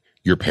safety.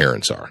 Your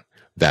parents are.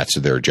 That's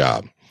their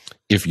job.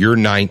 If you're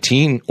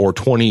 19 or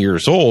 20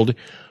 years old,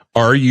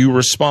 are you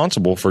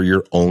responsible for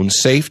your own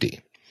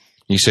safety?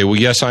 You say, well,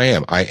 yes, I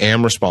am. I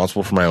am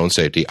responsible for my own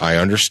safety. I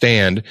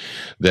understand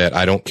that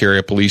I don't carry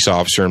a police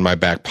officer in my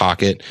back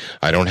pocket.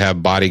 I don't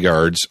have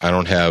bodyguards. I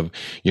don't have,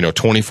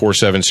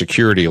 24/7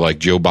 security like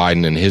Joe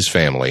Biden and his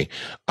family.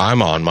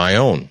 I'm on my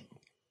own.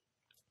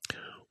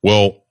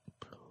 Well,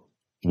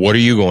 what are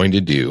you going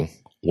to do?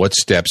 What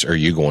steps are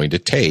you going to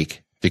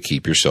take to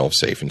keep yourself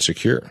safe and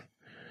secure?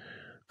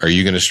 Are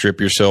you going to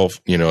strip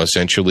yourself,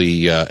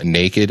 essentially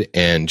naked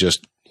and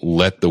just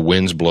let the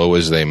winds blow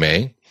as they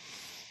may?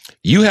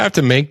 You have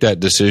to make that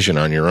decision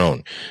on your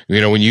own.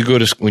 When you go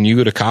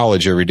to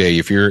college every day,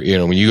 if you're,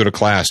 when you go to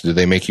class, do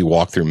they make you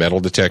walk through metal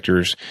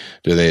detectors?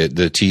 Do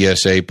the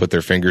TSA put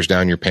their fingers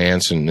down your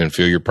pants and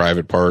feel your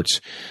private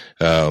parts?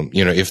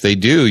 If they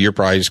do, you're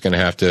probably just going to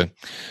have to,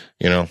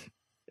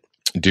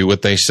 do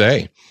what they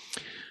say.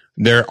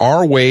 There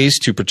are ways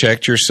to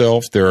protect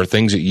yourself. There are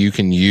things that you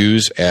can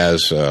use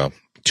as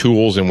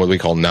tools in what we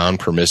call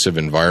non-permissive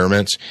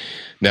environments.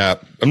 Now,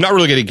 I'm not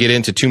really going to get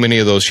into too many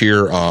of those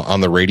here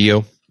on the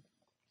radio.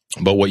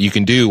 But what you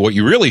can do, what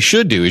you really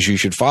should do, is you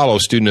should follow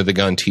Student of the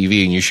Gun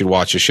TV, and you should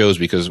watch the shows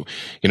because,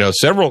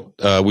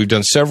 we've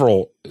done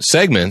several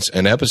segments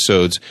and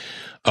episodes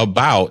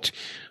about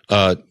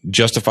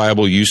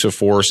justifiable use of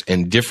force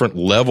and different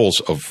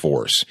levels of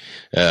force,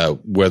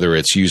 whether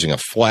it's using a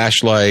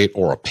flashlight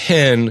or a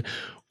pen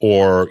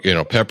or,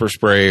 pepper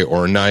spray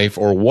or a knife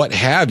or what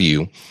have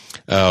you.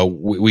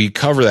 We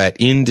cover that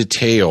in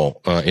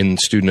detail in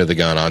Student of the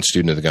Gun, on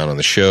Student of the Gun, on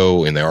the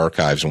show, in the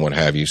archives and what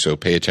have you. So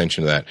pay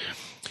attention to that.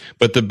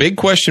 But the big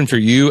question for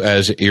you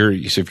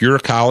if you're a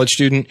college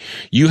student,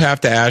 you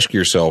have to ask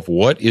yourself,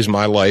 what is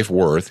my life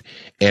worth?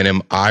 And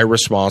am I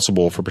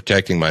responsible for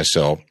protecting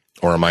myself,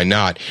 or am I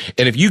not?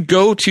 And if you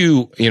go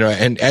to,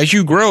 and as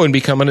you grow and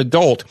become an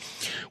adult,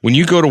 when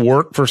you go to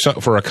work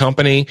for a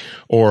company,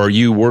 or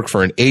you work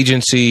for an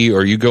agency,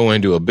 or you go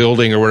into a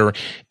building or whatever,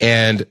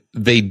 and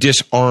they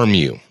disarm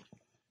you.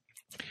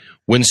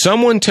 When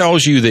someone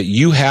tells you that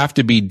you have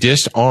to be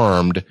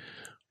disarmed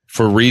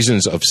for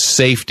reasons of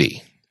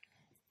safety,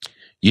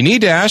 you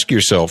need to ask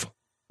yourself,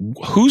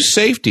 whose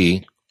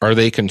safety are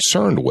they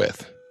concerned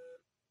with?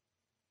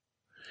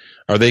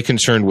 Are they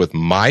concerned with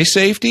my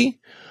safety,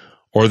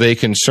 or are they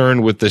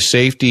concerned with the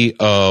safety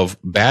of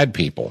bad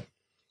people?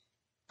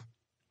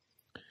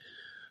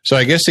 So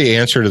I guess the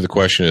answer to the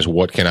question is,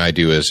 what can I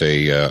do as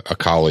a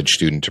college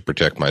student to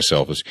protect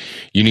myself? Is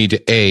you need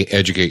to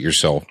educate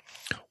yourself.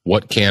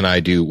 What can I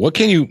do? What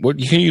can you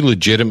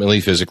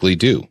legitimately physically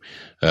do?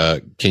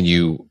 Can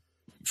you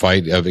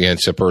fight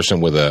against a person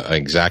with an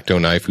X-Acto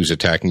knife who's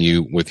attacking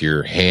you with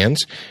your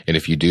hands? And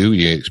if you do,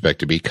 you expect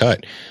to be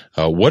cut.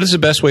 What is the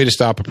best way to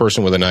stop a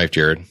person with a knife,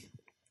 Jared?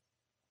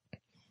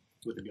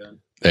 With a gun.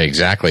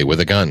 Exactly, with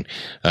a gun.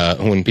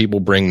 When people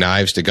bring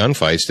knives to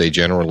gunfights, they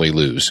generally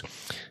lose.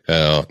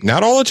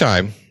 Not all the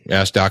time.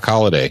 Ask Doc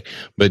Holliday.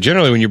 But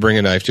generally, when you bring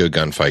a knife to a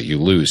gunfight, you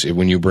lose.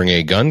 When you bring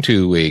a gun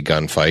to a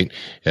gunfight,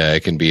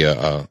 it can be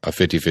a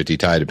 50-50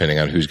 tie, depending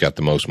on who's got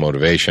the most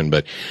motivation.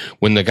 But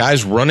when the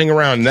guy's running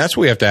around, and that's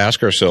what we have to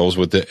ask ourselves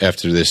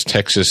after this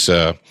Texas,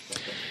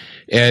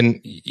 and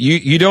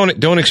you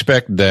don't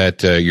expect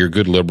that your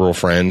good liberal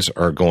friends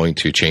are going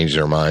to change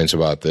their minds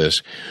about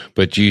this,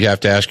 but you have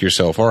to ask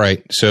yourself, all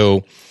right,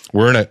 so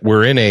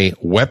we're in a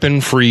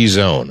weapon-free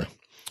zone.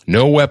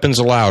 No weapons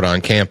allowed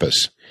on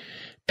campus.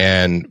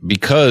 And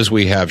because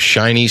we have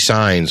shiny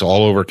signs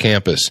all over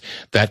campus,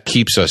 that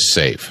keeps us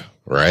safe,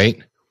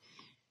 right?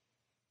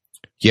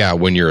 Yeah,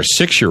 when you're a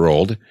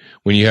 6-year-old,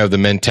 when you have the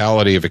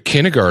mentality of a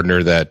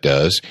kindergartner, that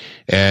does.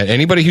 And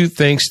anybody who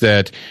thinks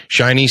that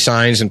shiny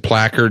signs and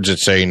placards that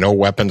say no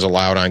weapons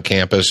allowed on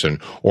campus,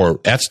 or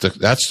that's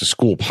the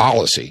school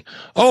policy.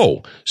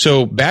 Oh,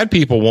 so bad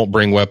people won't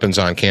bring weapons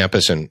on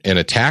campus and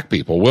attack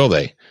people, will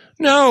they?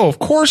 No, of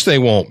course they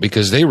won't,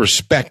 because they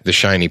respect the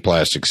shiny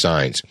plastic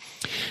signs.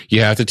 You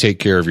have to take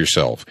care of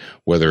yourself,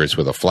 whether it's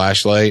with a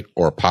flashlight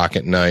or a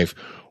pocket knife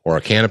or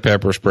a can of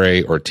pepper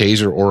spray or a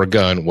taser or a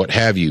gun, what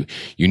have you.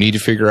 You need to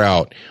figure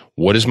out,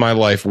 what is my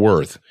life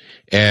worth?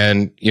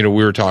 And, we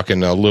were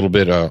talking a little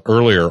bit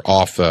earlier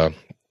off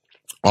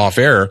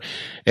air,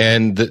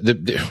 and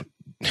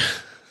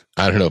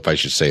I don't know if I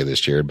should say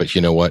this, Jared, but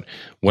you know what?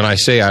 When I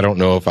say I don't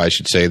know if I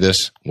should say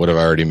this, what have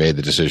I already made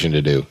the decision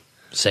to do?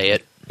 Say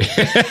it.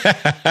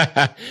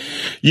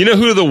 You know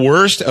who the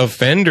worst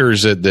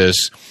offenders at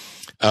this?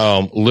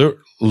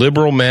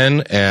 Liberal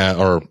men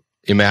or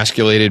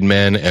emasculated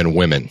men and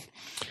women.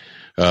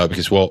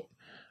 Because,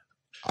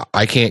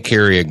 I can't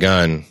carry a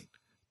gun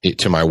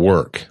to my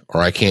work,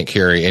 or I can't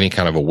carry any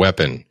kind of a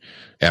weapon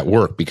at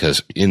work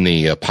because in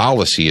the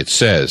policy it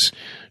says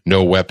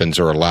no weapons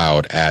are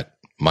allowed at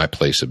my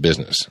place of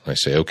business. I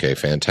say, okay,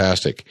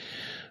 fantastic.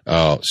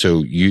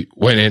 So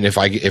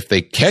if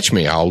they catch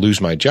me, I'll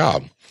lose my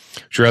job.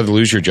 Would you rather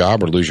lose your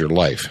job or lose your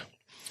life?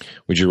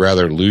 Would you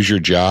rather lose your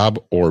job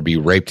or be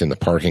raped in the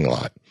parking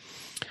lot?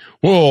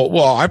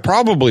 Well, I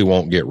probably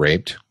won't get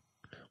raped.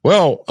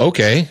 Well,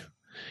 okay.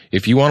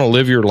 If you want to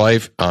live your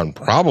life on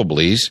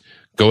probablys,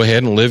 go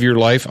ahead and live your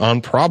life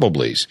on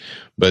probablys.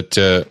 But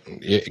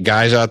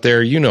guys out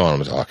there, you know what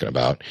I'm talking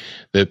about.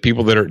 The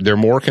people they're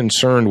more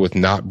concerned with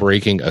not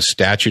breaking a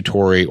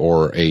statutory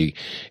or a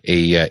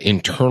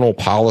internal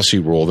policy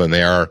rule than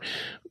they are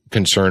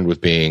concerned with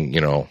being,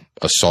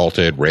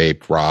 assaulted,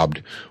 raped,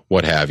 robbed,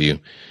 what have you.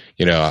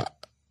 And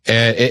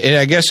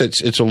I guess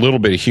it's a little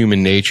bit of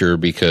human nature,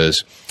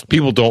 because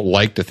people don't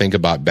like to think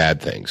about bad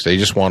things. They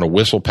just want to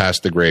whistle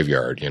past the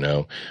graveyard,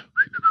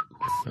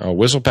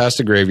 Whistle past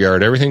the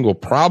graveyard. Everything will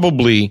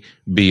probably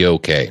be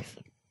okay.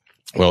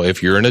 Well,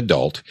 if you're an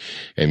adult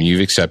and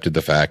you've accepted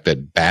the fact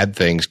that bad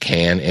things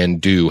can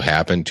and do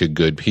happen to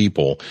good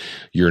people,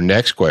 your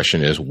next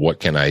question is,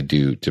 what can I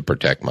do to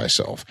protect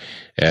myself?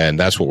 And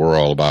that's what we're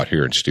all about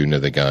here at Student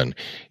of the Gun,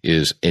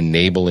 is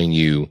enabling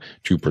you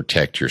to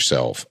protect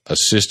yourself,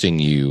 assisting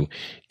you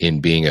in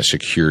being a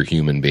secure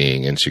human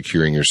being and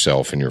securing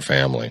yourself and your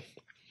family.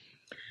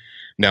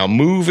 Now,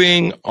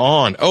 moving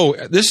on. Oh,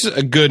 this is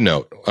a good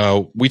note.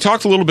 We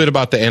talked a little bit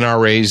about the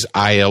NRA's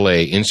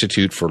ILA,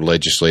 Institute for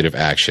Legislative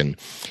Action.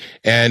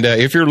 And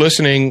if you're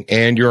listening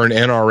and you're an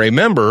NRA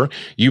member,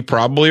 you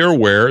probably are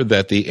aware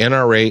that the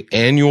NRA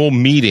annual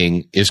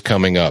meeting is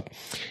coming up.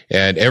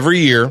 And every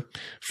year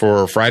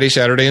for Friday,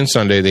 Saturday, and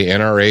Sunday, the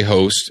NRA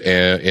hosts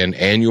an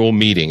annual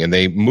meeting, and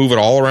they move it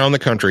all around the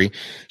country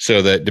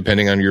so that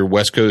depending on your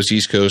West Coast,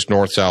 East Coast,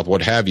 North, South,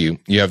 what have you,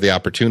 you have the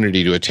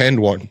opportunity to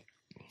attend one.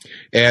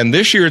 And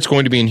this year it's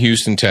going to be in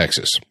Houston,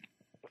 Texas.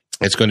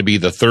 It's going to be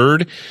the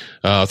 3rd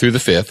through the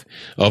 5th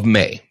of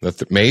May.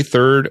 May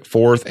 3rd,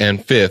 4th,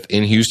 and 5th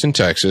in Houston,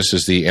 Texas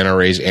is the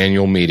NRA's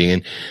annual meeting.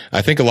 And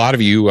I think a lot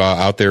of you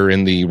out there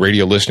in the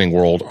radio listening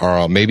world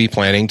are maybe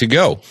planning to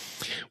go.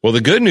 Well,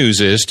 the good news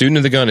is Student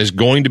of the Gun is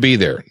going to be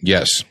there.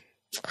 Yes,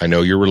 I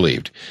know you're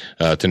relieved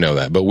to know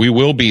that, but we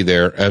will be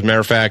there. As a matter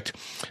of fact,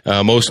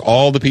 most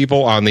all the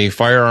people on the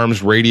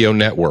Firearms Radio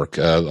Network,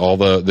 all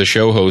the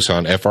show hosts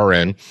on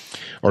FRN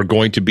are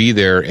going to be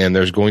there, and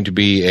there's going to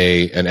be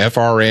an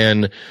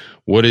FRN,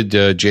 what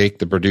did Jake,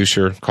 the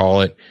producer,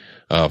 call it?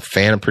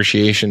 Fan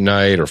appreciation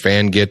night or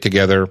fan get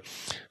together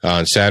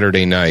on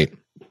Saturday night.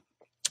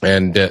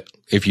 And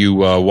if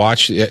you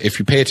if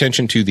you pay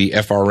attention to the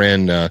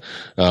FRN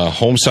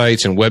home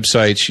sites and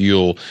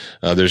websites,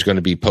 there's going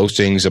to be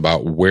postings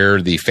about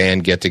where the fan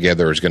get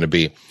together is going to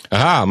be.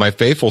 Aha! My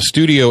faithful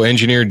studio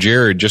engineer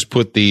Jared just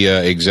put the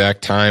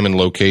exact time and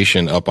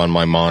location up on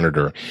my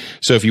monitor.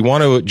 So if you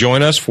want to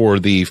join us for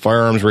the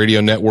Firearms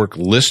Radio Network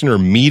listener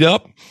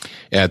meetup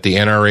at the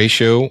NRA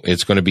show,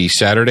 it's going to be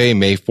Saturday,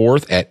 May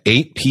 4th at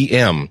 8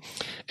 p.m.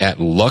 at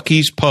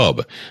Lucky's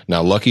Pub.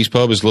 Now, Lucky's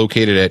Pub is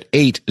located at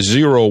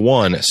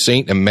 801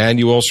 St.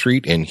 Emmanuel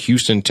Street in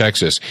Houston,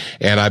 Texas.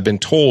 And I've been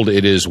told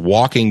it is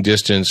walking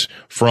distance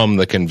from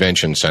the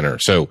convention center.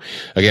 So,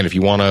 again, if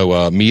you want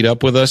to meet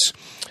up with us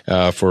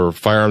for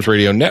Firearms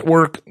Radio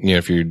Network,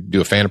 if you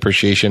do a fan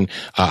appreciation,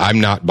 I'm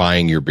not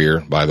buying your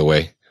beer, by the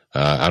way.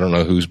 I don't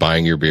know who's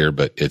buying your beer,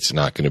 but it's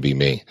not going to be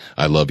me.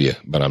 I love you,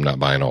 but I'm not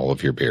buying all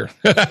of your beer.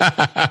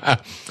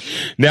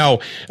 Now,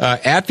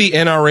 at the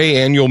NRA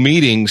annual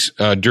meetings,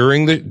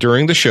 during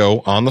the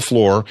show on the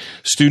floor,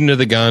 Student of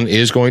the Gun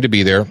is going to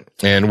be there,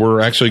 and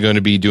we're actually going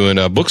to be doing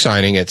a book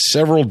signing at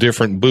several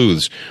different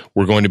booths.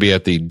 We're going to be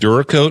at the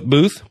Duracoat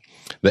booth,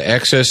 the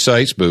Excess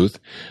Sights booth,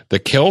 the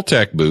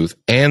Keltec booth,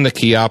 and the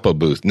Chiappa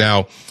booth.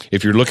 Now,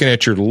 if you're looking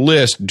at your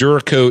list,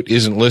 Duracoat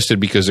isn't listed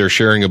because they're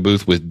sharing a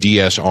booth with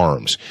DS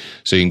Arms.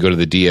 So you can go to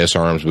the DS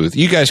Arms booth.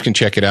 You guys can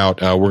check it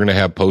out. We're going to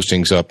have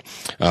postings up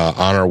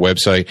on our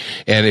website.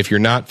 And if you're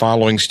not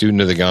following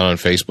Student of the Gun on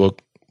Facebook,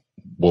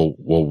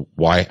 well,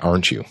 why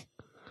aren't you?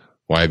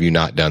 Why have you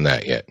not done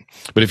that yet?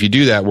 But if you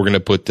do that, we're going to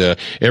put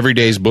every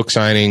day's book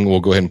signing. We'll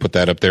go ahead and put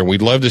that up there.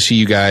 We'd love to see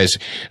you guys.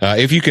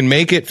 If you can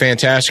make it,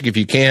 fantastic. If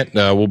you can't,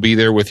 we'll be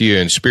there with you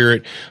in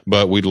spirit.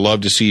 But we'd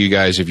love to see you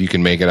guys if you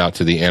can make it out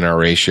to the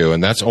NRA show.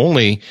 And that's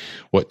only,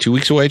 2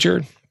 weeks away,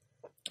 Jared?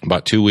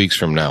 About 2 weeks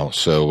from now.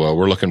 So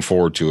we're looking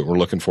forward to it. We're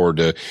looking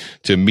forward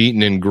to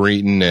meeting and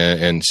greeting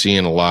and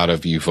seeing a lot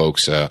of you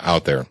folks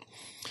out there.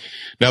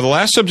 Now, the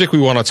last subject we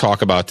want to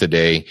talk about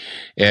today,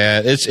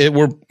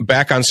 we're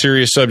back on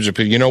serious subject,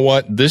 but you know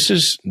what? These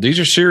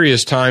are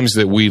serious times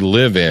that we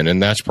live in,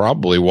 and that's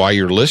probably why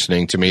you're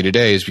listening to me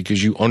today, is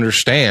because you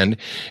understand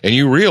and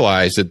you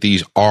realize that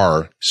these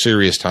are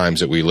serious times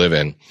that we live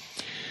in.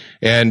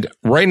 And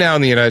right now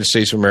in the United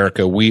States of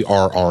America, we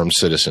are armed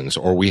citizens,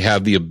 or we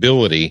have the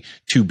ability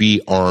to be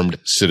armed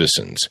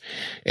citizens.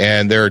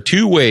 And there are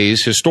two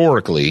ways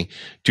historically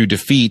to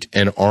defeat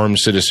an armed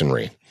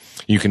citizenry.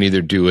 You can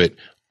either do it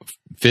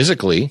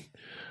physically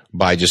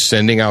by just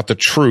sending out the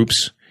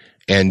troops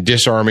and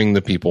disarming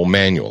the people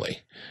manually.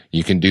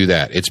 You can do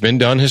that. It's been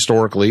done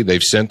historically.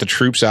 They've sent the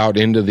troops out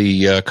into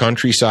the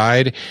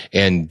countryside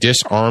and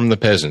disarmed the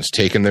peasants,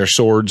 taking their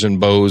swords and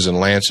bows and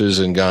lances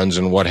and guns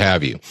and what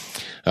have you.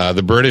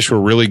 The British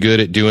were really good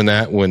at doing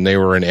that when they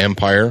were an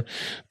empire.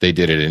 They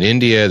did it in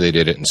India. They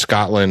did it in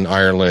Scotland,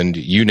 Ireland,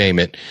 you name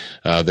it.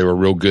 They were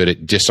real good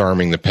at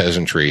disarming the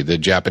peasantry. The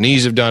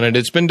Japanese have done it.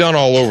 It's been done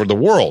all over the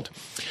world.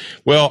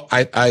 Well,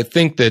 I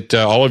think that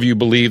all of you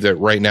believe that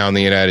right now in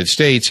the United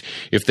States,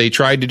 if they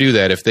tried to do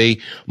that, if they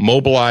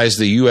mobilized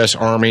the U.S.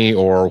 Army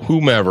or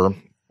whomever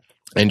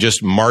and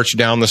just marched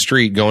down the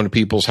street going to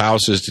people's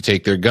houses to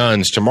take their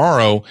guns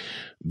tomorrow,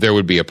 there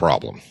would be a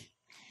problem.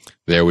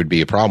 There would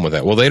be a problem with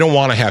that. Well, they don't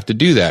want to have to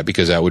do that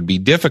because that would be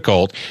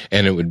difficult,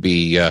 and it would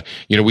be,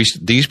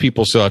 these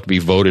people still have to be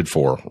voted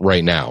for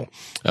right now,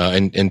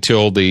 and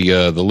until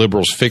the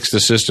liberals fix the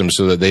system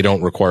so that they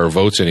don't require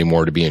votes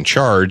anymore to be in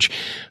charge.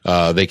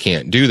 They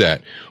can't do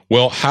that.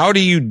 Well, how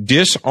do you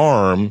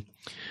disarm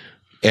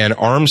an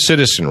armed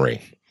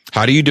citizenry?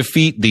 How do you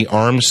defeat the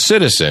armed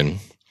citizen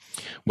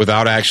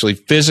without actually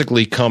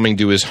physically coming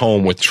to his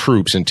home with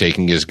troops and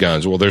taking his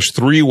guns? Well, there's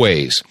three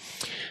ways.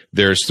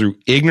 There's through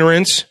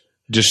ignorance,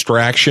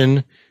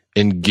 distraction,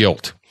 and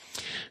guilt.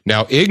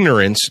 Now,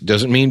 ignorance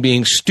doesn't mean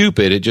being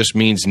stupid. It just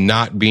means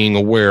not being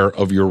aware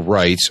of your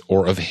rights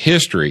or of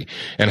history.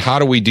 And how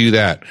do we do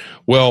that?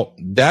 Well,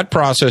 that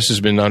process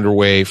has been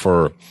underway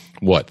for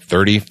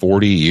 30,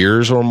 40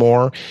 years or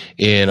more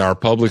in our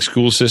public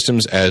school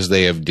systems as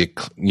they have,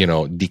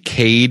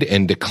 decayed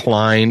and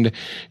declined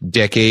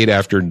decade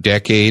after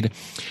decade,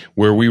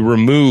 where we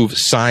remove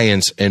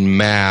science and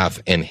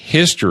math and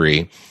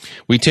history.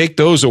 We take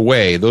those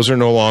away. Those are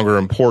no longer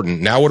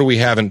important. Now what do we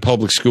have in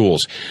public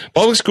schools?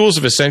 Public schools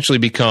have essentially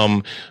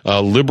become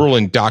liberal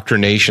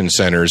indoctrination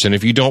centers. And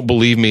if you don't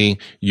believe me,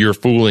 you're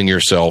fooling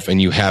yourself and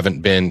you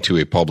haven't been to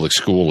a public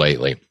school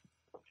lately.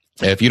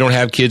 If you don't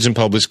have kids in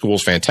public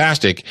schools,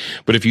 fantastic.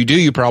 But if you do,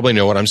 you probably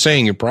know what I'm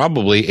saying. You're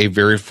probably a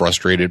very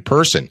frustrated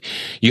person.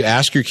 You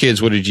ask your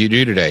kids, what did you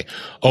do today?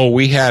 Oh,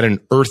 we had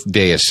an Earth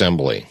Day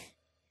assembly.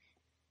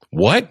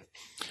 What?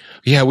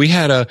 Yeah, we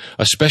had a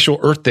special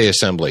Earth Day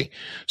assembly.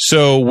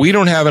 So we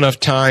don't have enough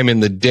time in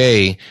the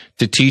day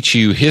to teach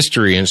you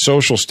history and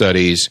social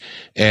studies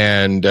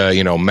and,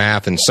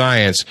 math and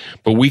science,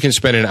 but we can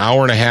spend an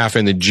hour and a half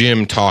in the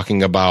gym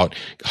talking about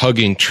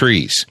hugging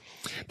trees.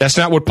 That's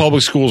not what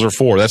public schools are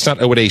for. That's not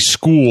what a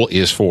school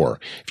is for.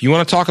 If you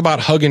want to talk about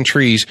hugging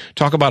trees,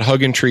 talk about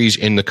hugging trees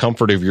in the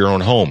comfort of your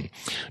own home.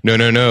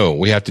 No.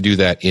 We have to do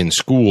that in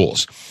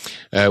schools.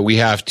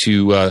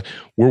 We're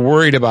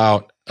worried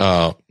about,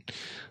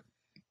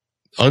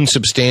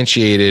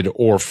 unsubstantiated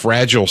or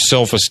fragile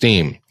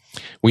self-esteem.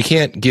 We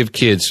can't give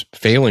kids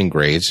failing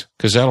grades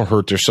because that'll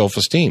hurt their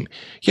self-esteem.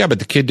 Yeah, but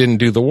the kid didn't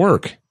do the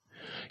work.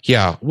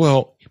 Yeah,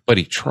 well, but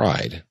he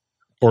tried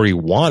or he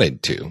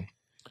wanted to.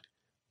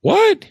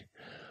 What?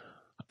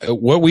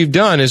 What we've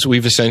done is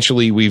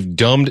we've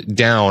dumbed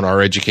down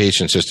our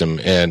education system,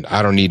 and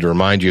I don't need to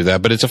remind you of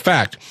that, but it's a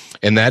fact.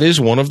 And that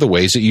is one of the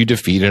ways that you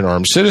defeat an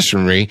armed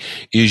citizenry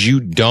is you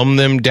dumb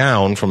them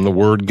down from the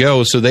word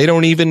go so they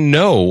don't even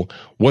know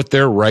what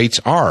their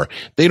rights are.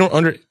 They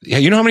don't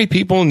you know how many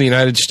people in the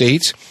United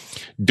States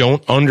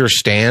don't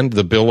understand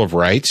the Bill of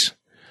Rights?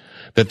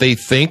 That they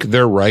think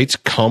their rights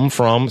come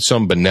from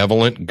some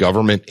benevolent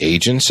government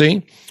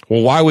agency?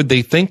 Well, why would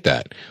they think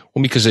that?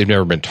 Well, because they've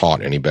never been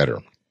taught any better.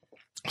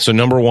 So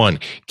number one,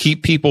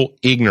 keep people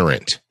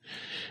ignorant.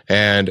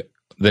 And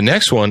the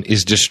next one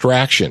is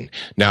distraction.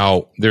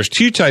 Now, there's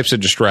two types of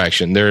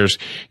distraction. There's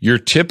your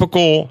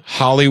typical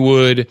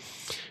Hollywood,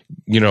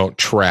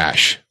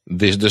 trash.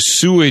 The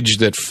sewage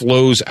that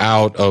flows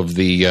out of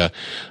the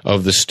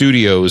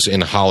studios in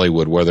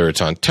Hollywood, whether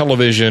it's on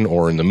television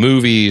or in the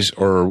movies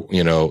or,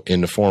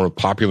 in the form of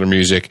popular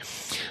music,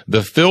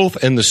 the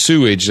filth and the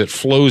sewage that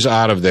flows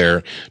out of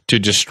there to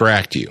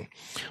distract you.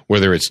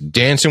 Whether it's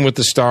Dancing with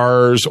the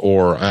Stars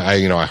or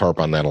I harp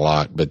on that a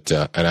lot, but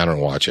and I don't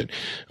watch it,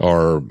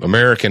 or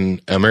American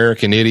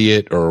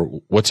Idiot, or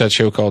what's that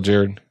show called,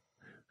 Jared?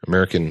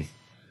 American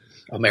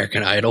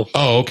Idol.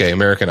 Oh, okay,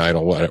 American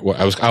Idol.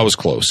 I was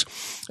close.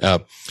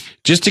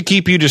 Just to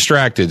keep you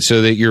distracted,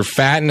 so that you're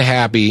fat and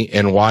happy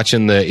and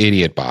watching the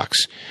idiot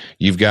box.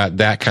 You've got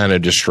that kind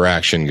of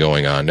distraction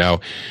going on.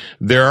 Now,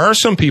 there are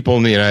some people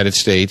in the United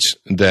States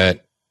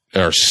that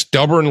are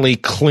stubbornly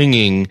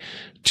clinging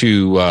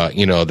to,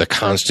 the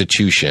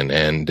Constitution.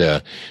 And,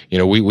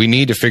 we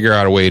need to figure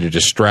out a way to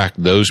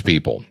distract those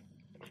people.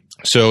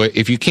 So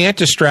if you can't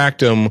distract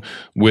them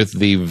with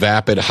the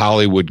vapid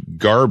Hollywood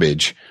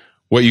garbage,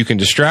 what you can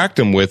distract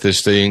them with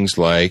is things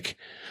like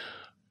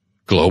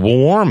global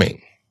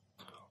warming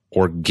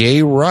or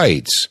gay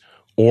rights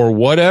or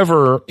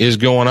whatever is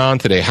going on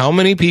today. How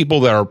many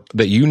people that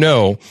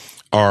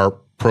are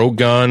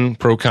pro-gun,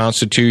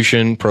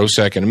 pro-Constitution,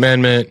 pro-Second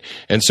Amendment,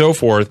 and so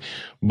forth,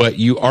 but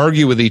you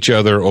argue with each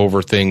other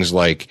over things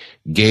like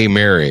gay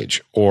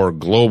marriage or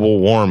global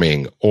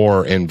warming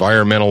or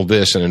environmental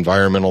this and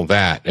environmental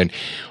that? And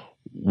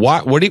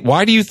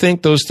why do you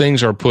think those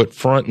things are put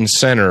front and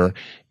center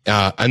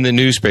in the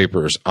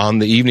newspapers, on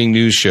the evening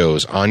news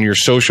shows, on your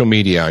social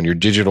media, on your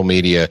digital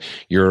media?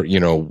 You're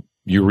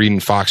reading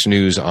Fox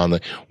News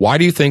why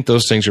do you think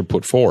those things are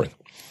put forth?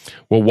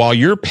 Well, while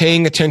you're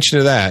paying attention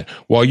to that,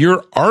 while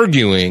you're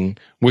arguing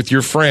with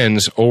your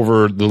friends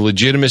over the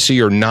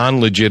legitimacy or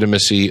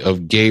non-legitimacy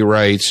of gay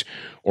rights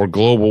or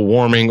global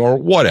warming or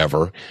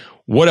whatever,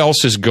 what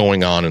else is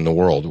going on in the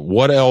world?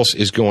 What else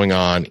is going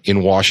on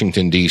in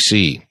Washington,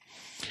 D.C.?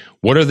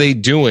 What are they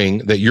doing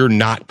that you're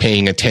not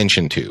paying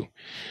attention to?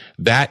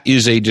 That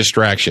is a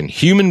distraction.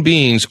 Human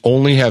beings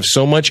only have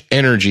so much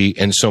energy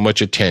and so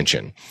much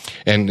attention.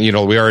 And, we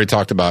already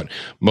talked about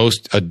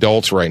most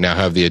adults right now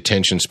have the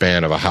attention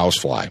span of a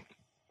housefly.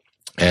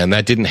 And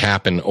that didn't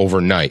happen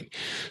overnight.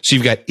 So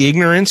you've got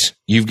ignorance,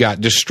 you've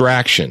got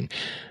distraction.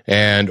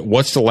 And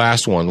what's the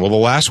last one? Well, the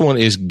last one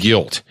is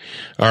guilt.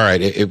 All right.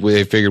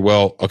 They figured,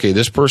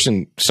 this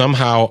person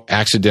somehow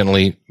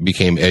accidentally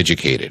became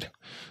educated.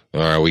 All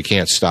right, we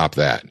can't stop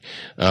that.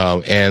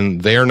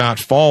 And they're not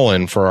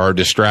fallen for our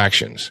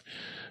distractions.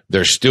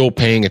 They're still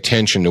paying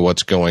attention to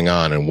what's going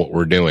on and what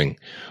we're doing.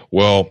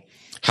 Well,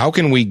 how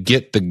can we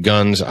get the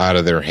guns out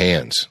of their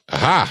hands?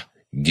 Aha,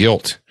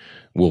 guilt.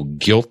 We'll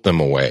guilt them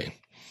away.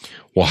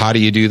 Well, how do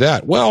you do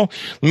that? Well,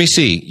 let me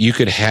see. You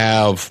could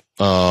have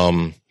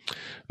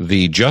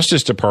the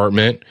Justice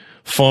Department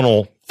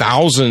funnel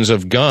thousands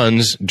of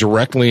guns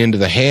directly into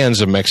the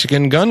hands of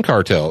Mexican gun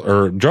cartel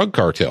or drug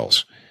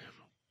cartels.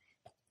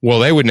 Well,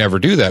 they would never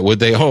do that, would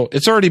they? Oh,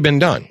 it's already been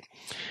done.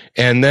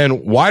 And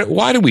then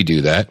why do we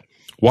do that?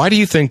 Why do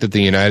you think that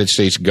the United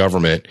States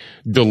government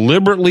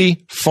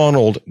deliberately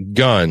funneled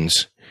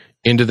guns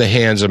into the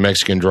hands of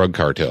Mexican drug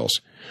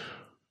cartels?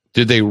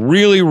 Did they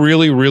really,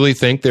 really, really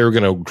think they were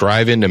going to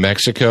drive into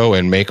Mexico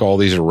and make all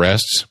these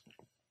arrests?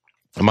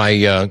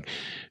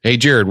 Hey,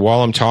 Jared,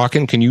 while I'm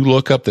talking, can you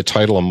look up the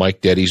title of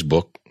Mike Deddy's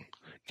book?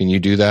 Can you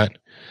do that?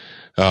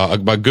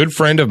 A good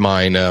friend of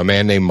mine, a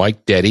man named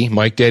Mike Deddy.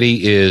 Mike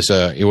Deddy is,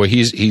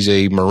 he's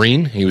a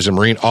Marine. He was a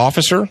Marine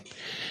officer.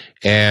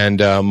 And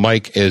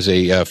Mike is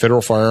a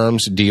federal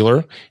firearms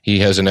dealer. He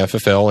has an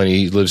FFL and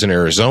he lives in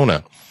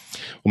Arizona.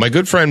 Well, my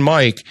good friend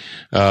Mike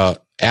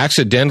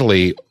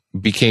accidentally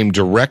became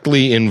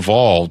directly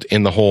involved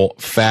in the whole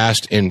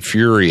Fast and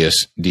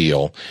Furious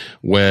deal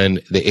when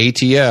the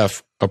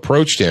ATF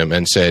approached him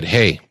and said,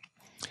 hey,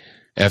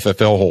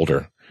 FFL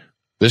holder,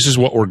 this is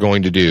what we're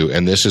going to do,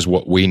 and this is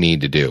what we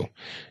need to do.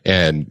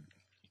 And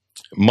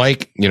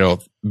Mike,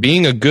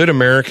 being a good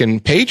American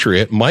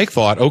patriot, Mike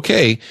thought,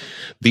 okay,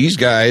 these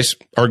guys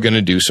are going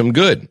to do some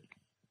good.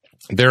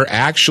 They're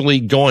actually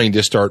going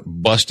to start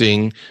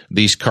busting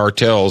these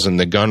cartels and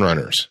the gun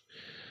runners.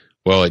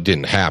 Well, it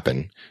didn't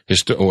happen.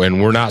 And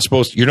you're not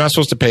supposed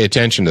to pay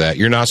attention to that.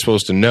 You're not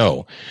supposed to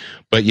know.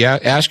 But yeah,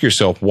 ask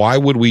yourself, why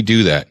would we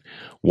do that?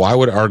 Why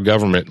would our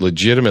government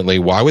legitimately,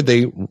 why would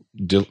they,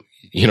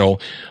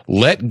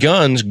 let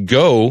guns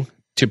go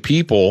to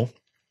people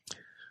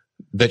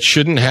that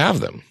shouldn't have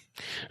them?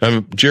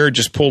 Jared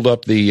just pulled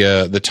up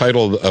the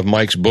title of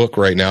Mike's book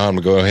right now. I'm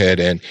going to go ahead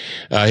and,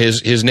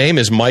 his name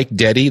is Mike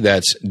Deddy.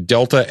 That's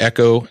Delta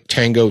Echo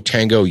Tango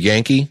Tango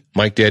Yankee,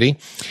 Mike Deddy.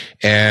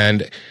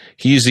 And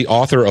he's the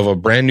author of a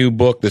brand new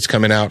book that's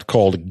coming out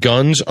called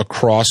Guns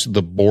Across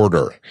the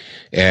Border.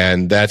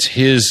 And that's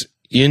his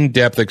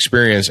in-depth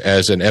experience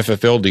as an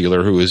FFL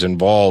dealer who is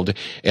involved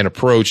and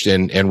approached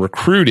and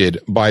recruited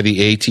by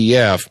the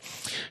ATF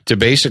to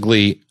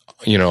basically,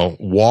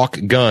 walk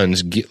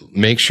guns,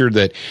 make sure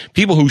that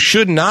people who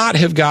should not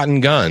have gotten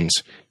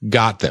guns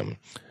got them.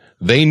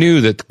 They knew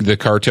that the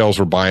cartels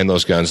were buying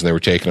those guns and they were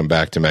taking them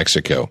back to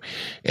Mexico.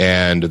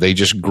 And they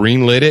just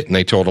greenlit it and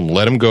they told them,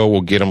 let them go,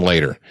 we'll get them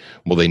later.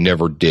 Well, they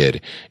never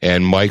did.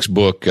 And Mike's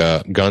book,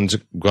 Guns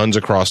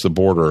Across the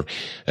Border,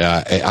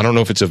 I don't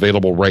know if it's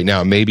available right now.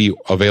 It may be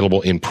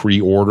available in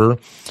pre-order.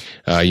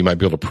 You might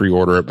be able to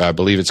pre-order it. I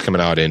believe it's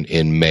coming out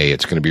in May.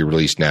 It's going to be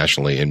released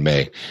nationally in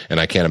May. And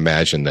I can't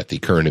imagine that the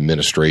current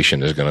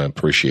administration is going to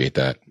appreciate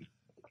that.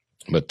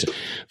 But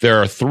there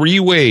are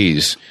 3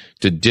 ways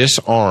to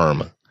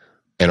disarm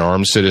an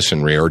armed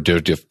citizenry or to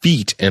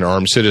defeat an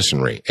armed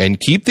citizenry. And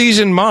keep these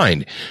in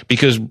mind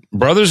because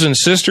brothers and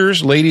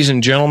sisters, ladies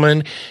and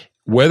gentlemen,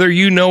 whether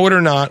you know it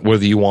or not,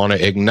 whether you want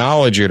to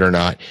acknowledge it or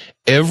not,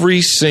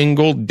 every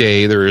single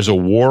day there is a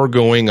war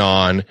going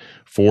on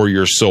for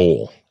your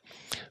soul.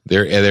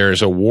 There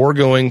is a war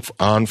going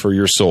on for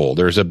your soul.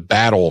 There's a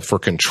battle for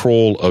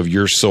control of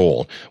your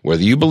soul.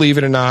 Whether you believe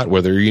it or not,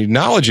 whether you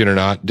acknowledge it or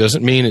not,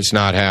 doesn't mean it's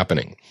not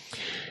happening.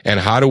 And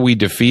how do we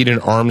defeat an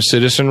armed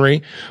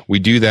citizenry? We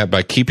do that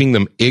by keeping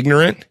them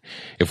ignorant.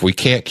 If we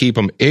can't keep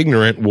them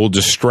ignorant, we'll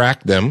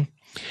distract them.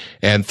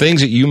 And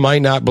things that you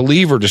might not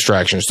believe are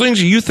distractions, things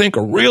that you think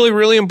are really,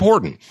 really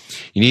important.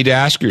 You need to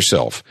ask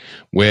yourself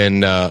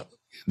when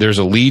there's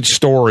a lead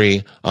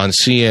story on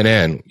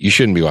CNN. You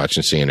shouldn't be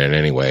watching CNN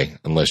anyway,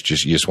 unless you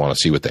just want to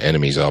see what the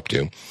enemy's up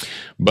to.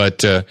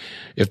 But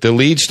if the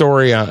lead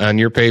story on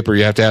your paper,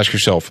 you have to ask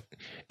yourself,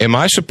 am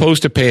I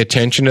supposed to pay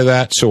attention to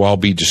that so I'll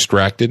be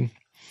distracted?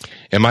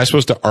 Am I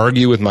supposed to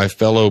argue with my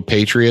fellow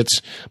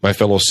patriots, my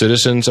fellow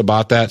citizens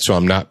about that so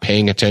I'm not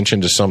paying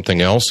attention to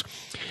something else?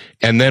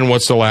 And then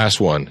what's the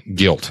last one?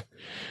 Guilt.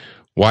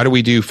 Why do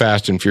we do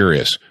Fast and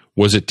Furious?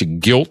 Was it to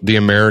guilt the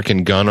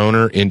American gun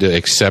owner into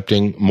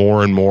accepting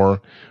more and more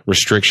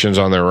restrictions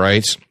on their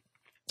rights?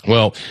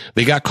 Well,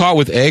 they got caught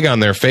with egg on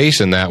their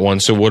face in that one,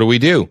 so what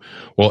do?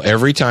 Well,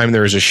 every time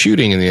there is a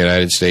shooting in the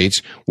United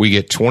States, we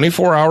get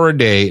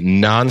 24-hour-a-day,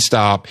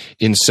 nonstop,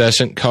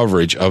 incessant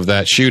coverage of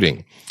that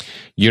shooting.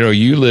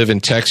 You live in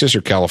Texas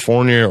or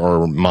California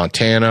or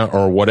Montana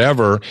or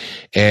whatever,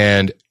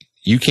 and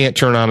you can't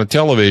turn on a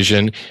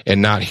television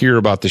and not hear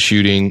about the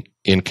shooting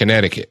in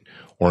Connecticut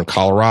or in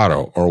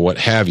Colorado or what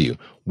have you.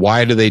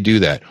 Why do they do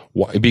that?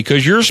 Why?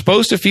 Because you're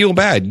supposed to feel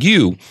bad.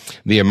 You,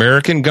 the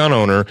American gun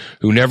owner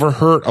who never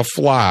hurt a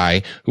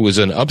fly, who is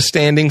an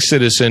upstanding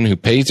citizen, who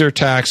pays their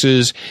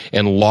taxes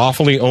and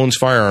lawfully owns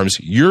firearms,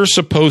 you're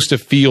supposed to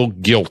feel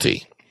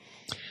guilty.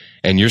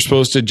 And you're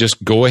supposed to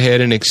just go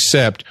ahead and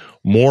accept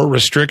more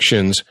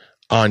restrictions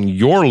on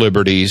your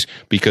liberties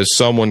because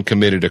someone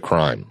committed a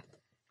crime.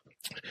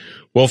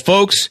 Well,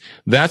 folks,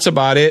 that's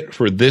about it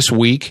for this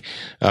week.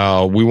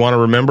 We want to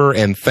remember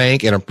and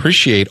thank and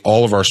appreciate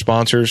all of our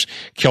sponsors,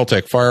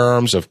 Kel-Tec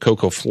Firearms of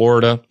Cocoa,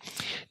 Florida,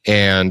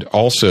 and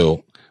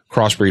also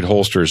Crossbreed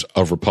Holsters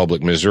of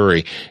Republic,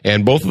 Missouri.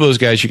 And both of those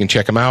guys, you can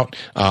check them out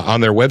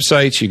on their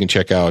websites. You can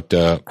check out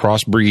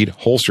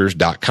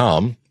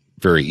crossbreedholsters.com.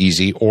 Very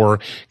easy, or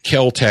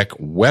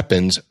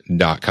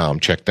keltecweapons.com.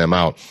 Check them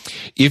out.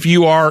 If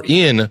you are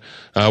in,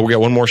 we got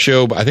one more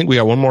show. I think we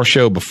got one more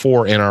show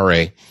before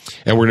NRA,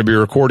 and we're going to be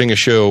recording a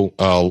show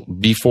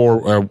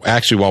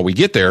actually, while we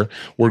get there,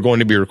 we're going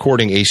to be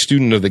recording a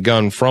Student of the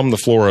Gun from the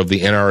floor of the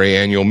NRA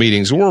annual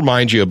meetings. We'll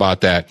remind you about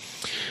that.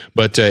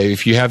 But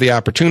if you have the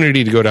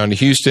opportunity to go down to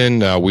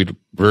Houston, we'd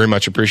very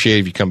much appreciate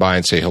it if you come by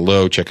and say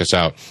hello, check us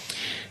out.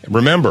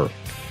 Remember,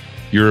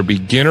 you're a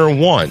beginner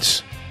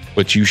once,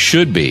 but you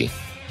should be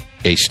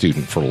a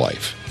student for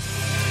life.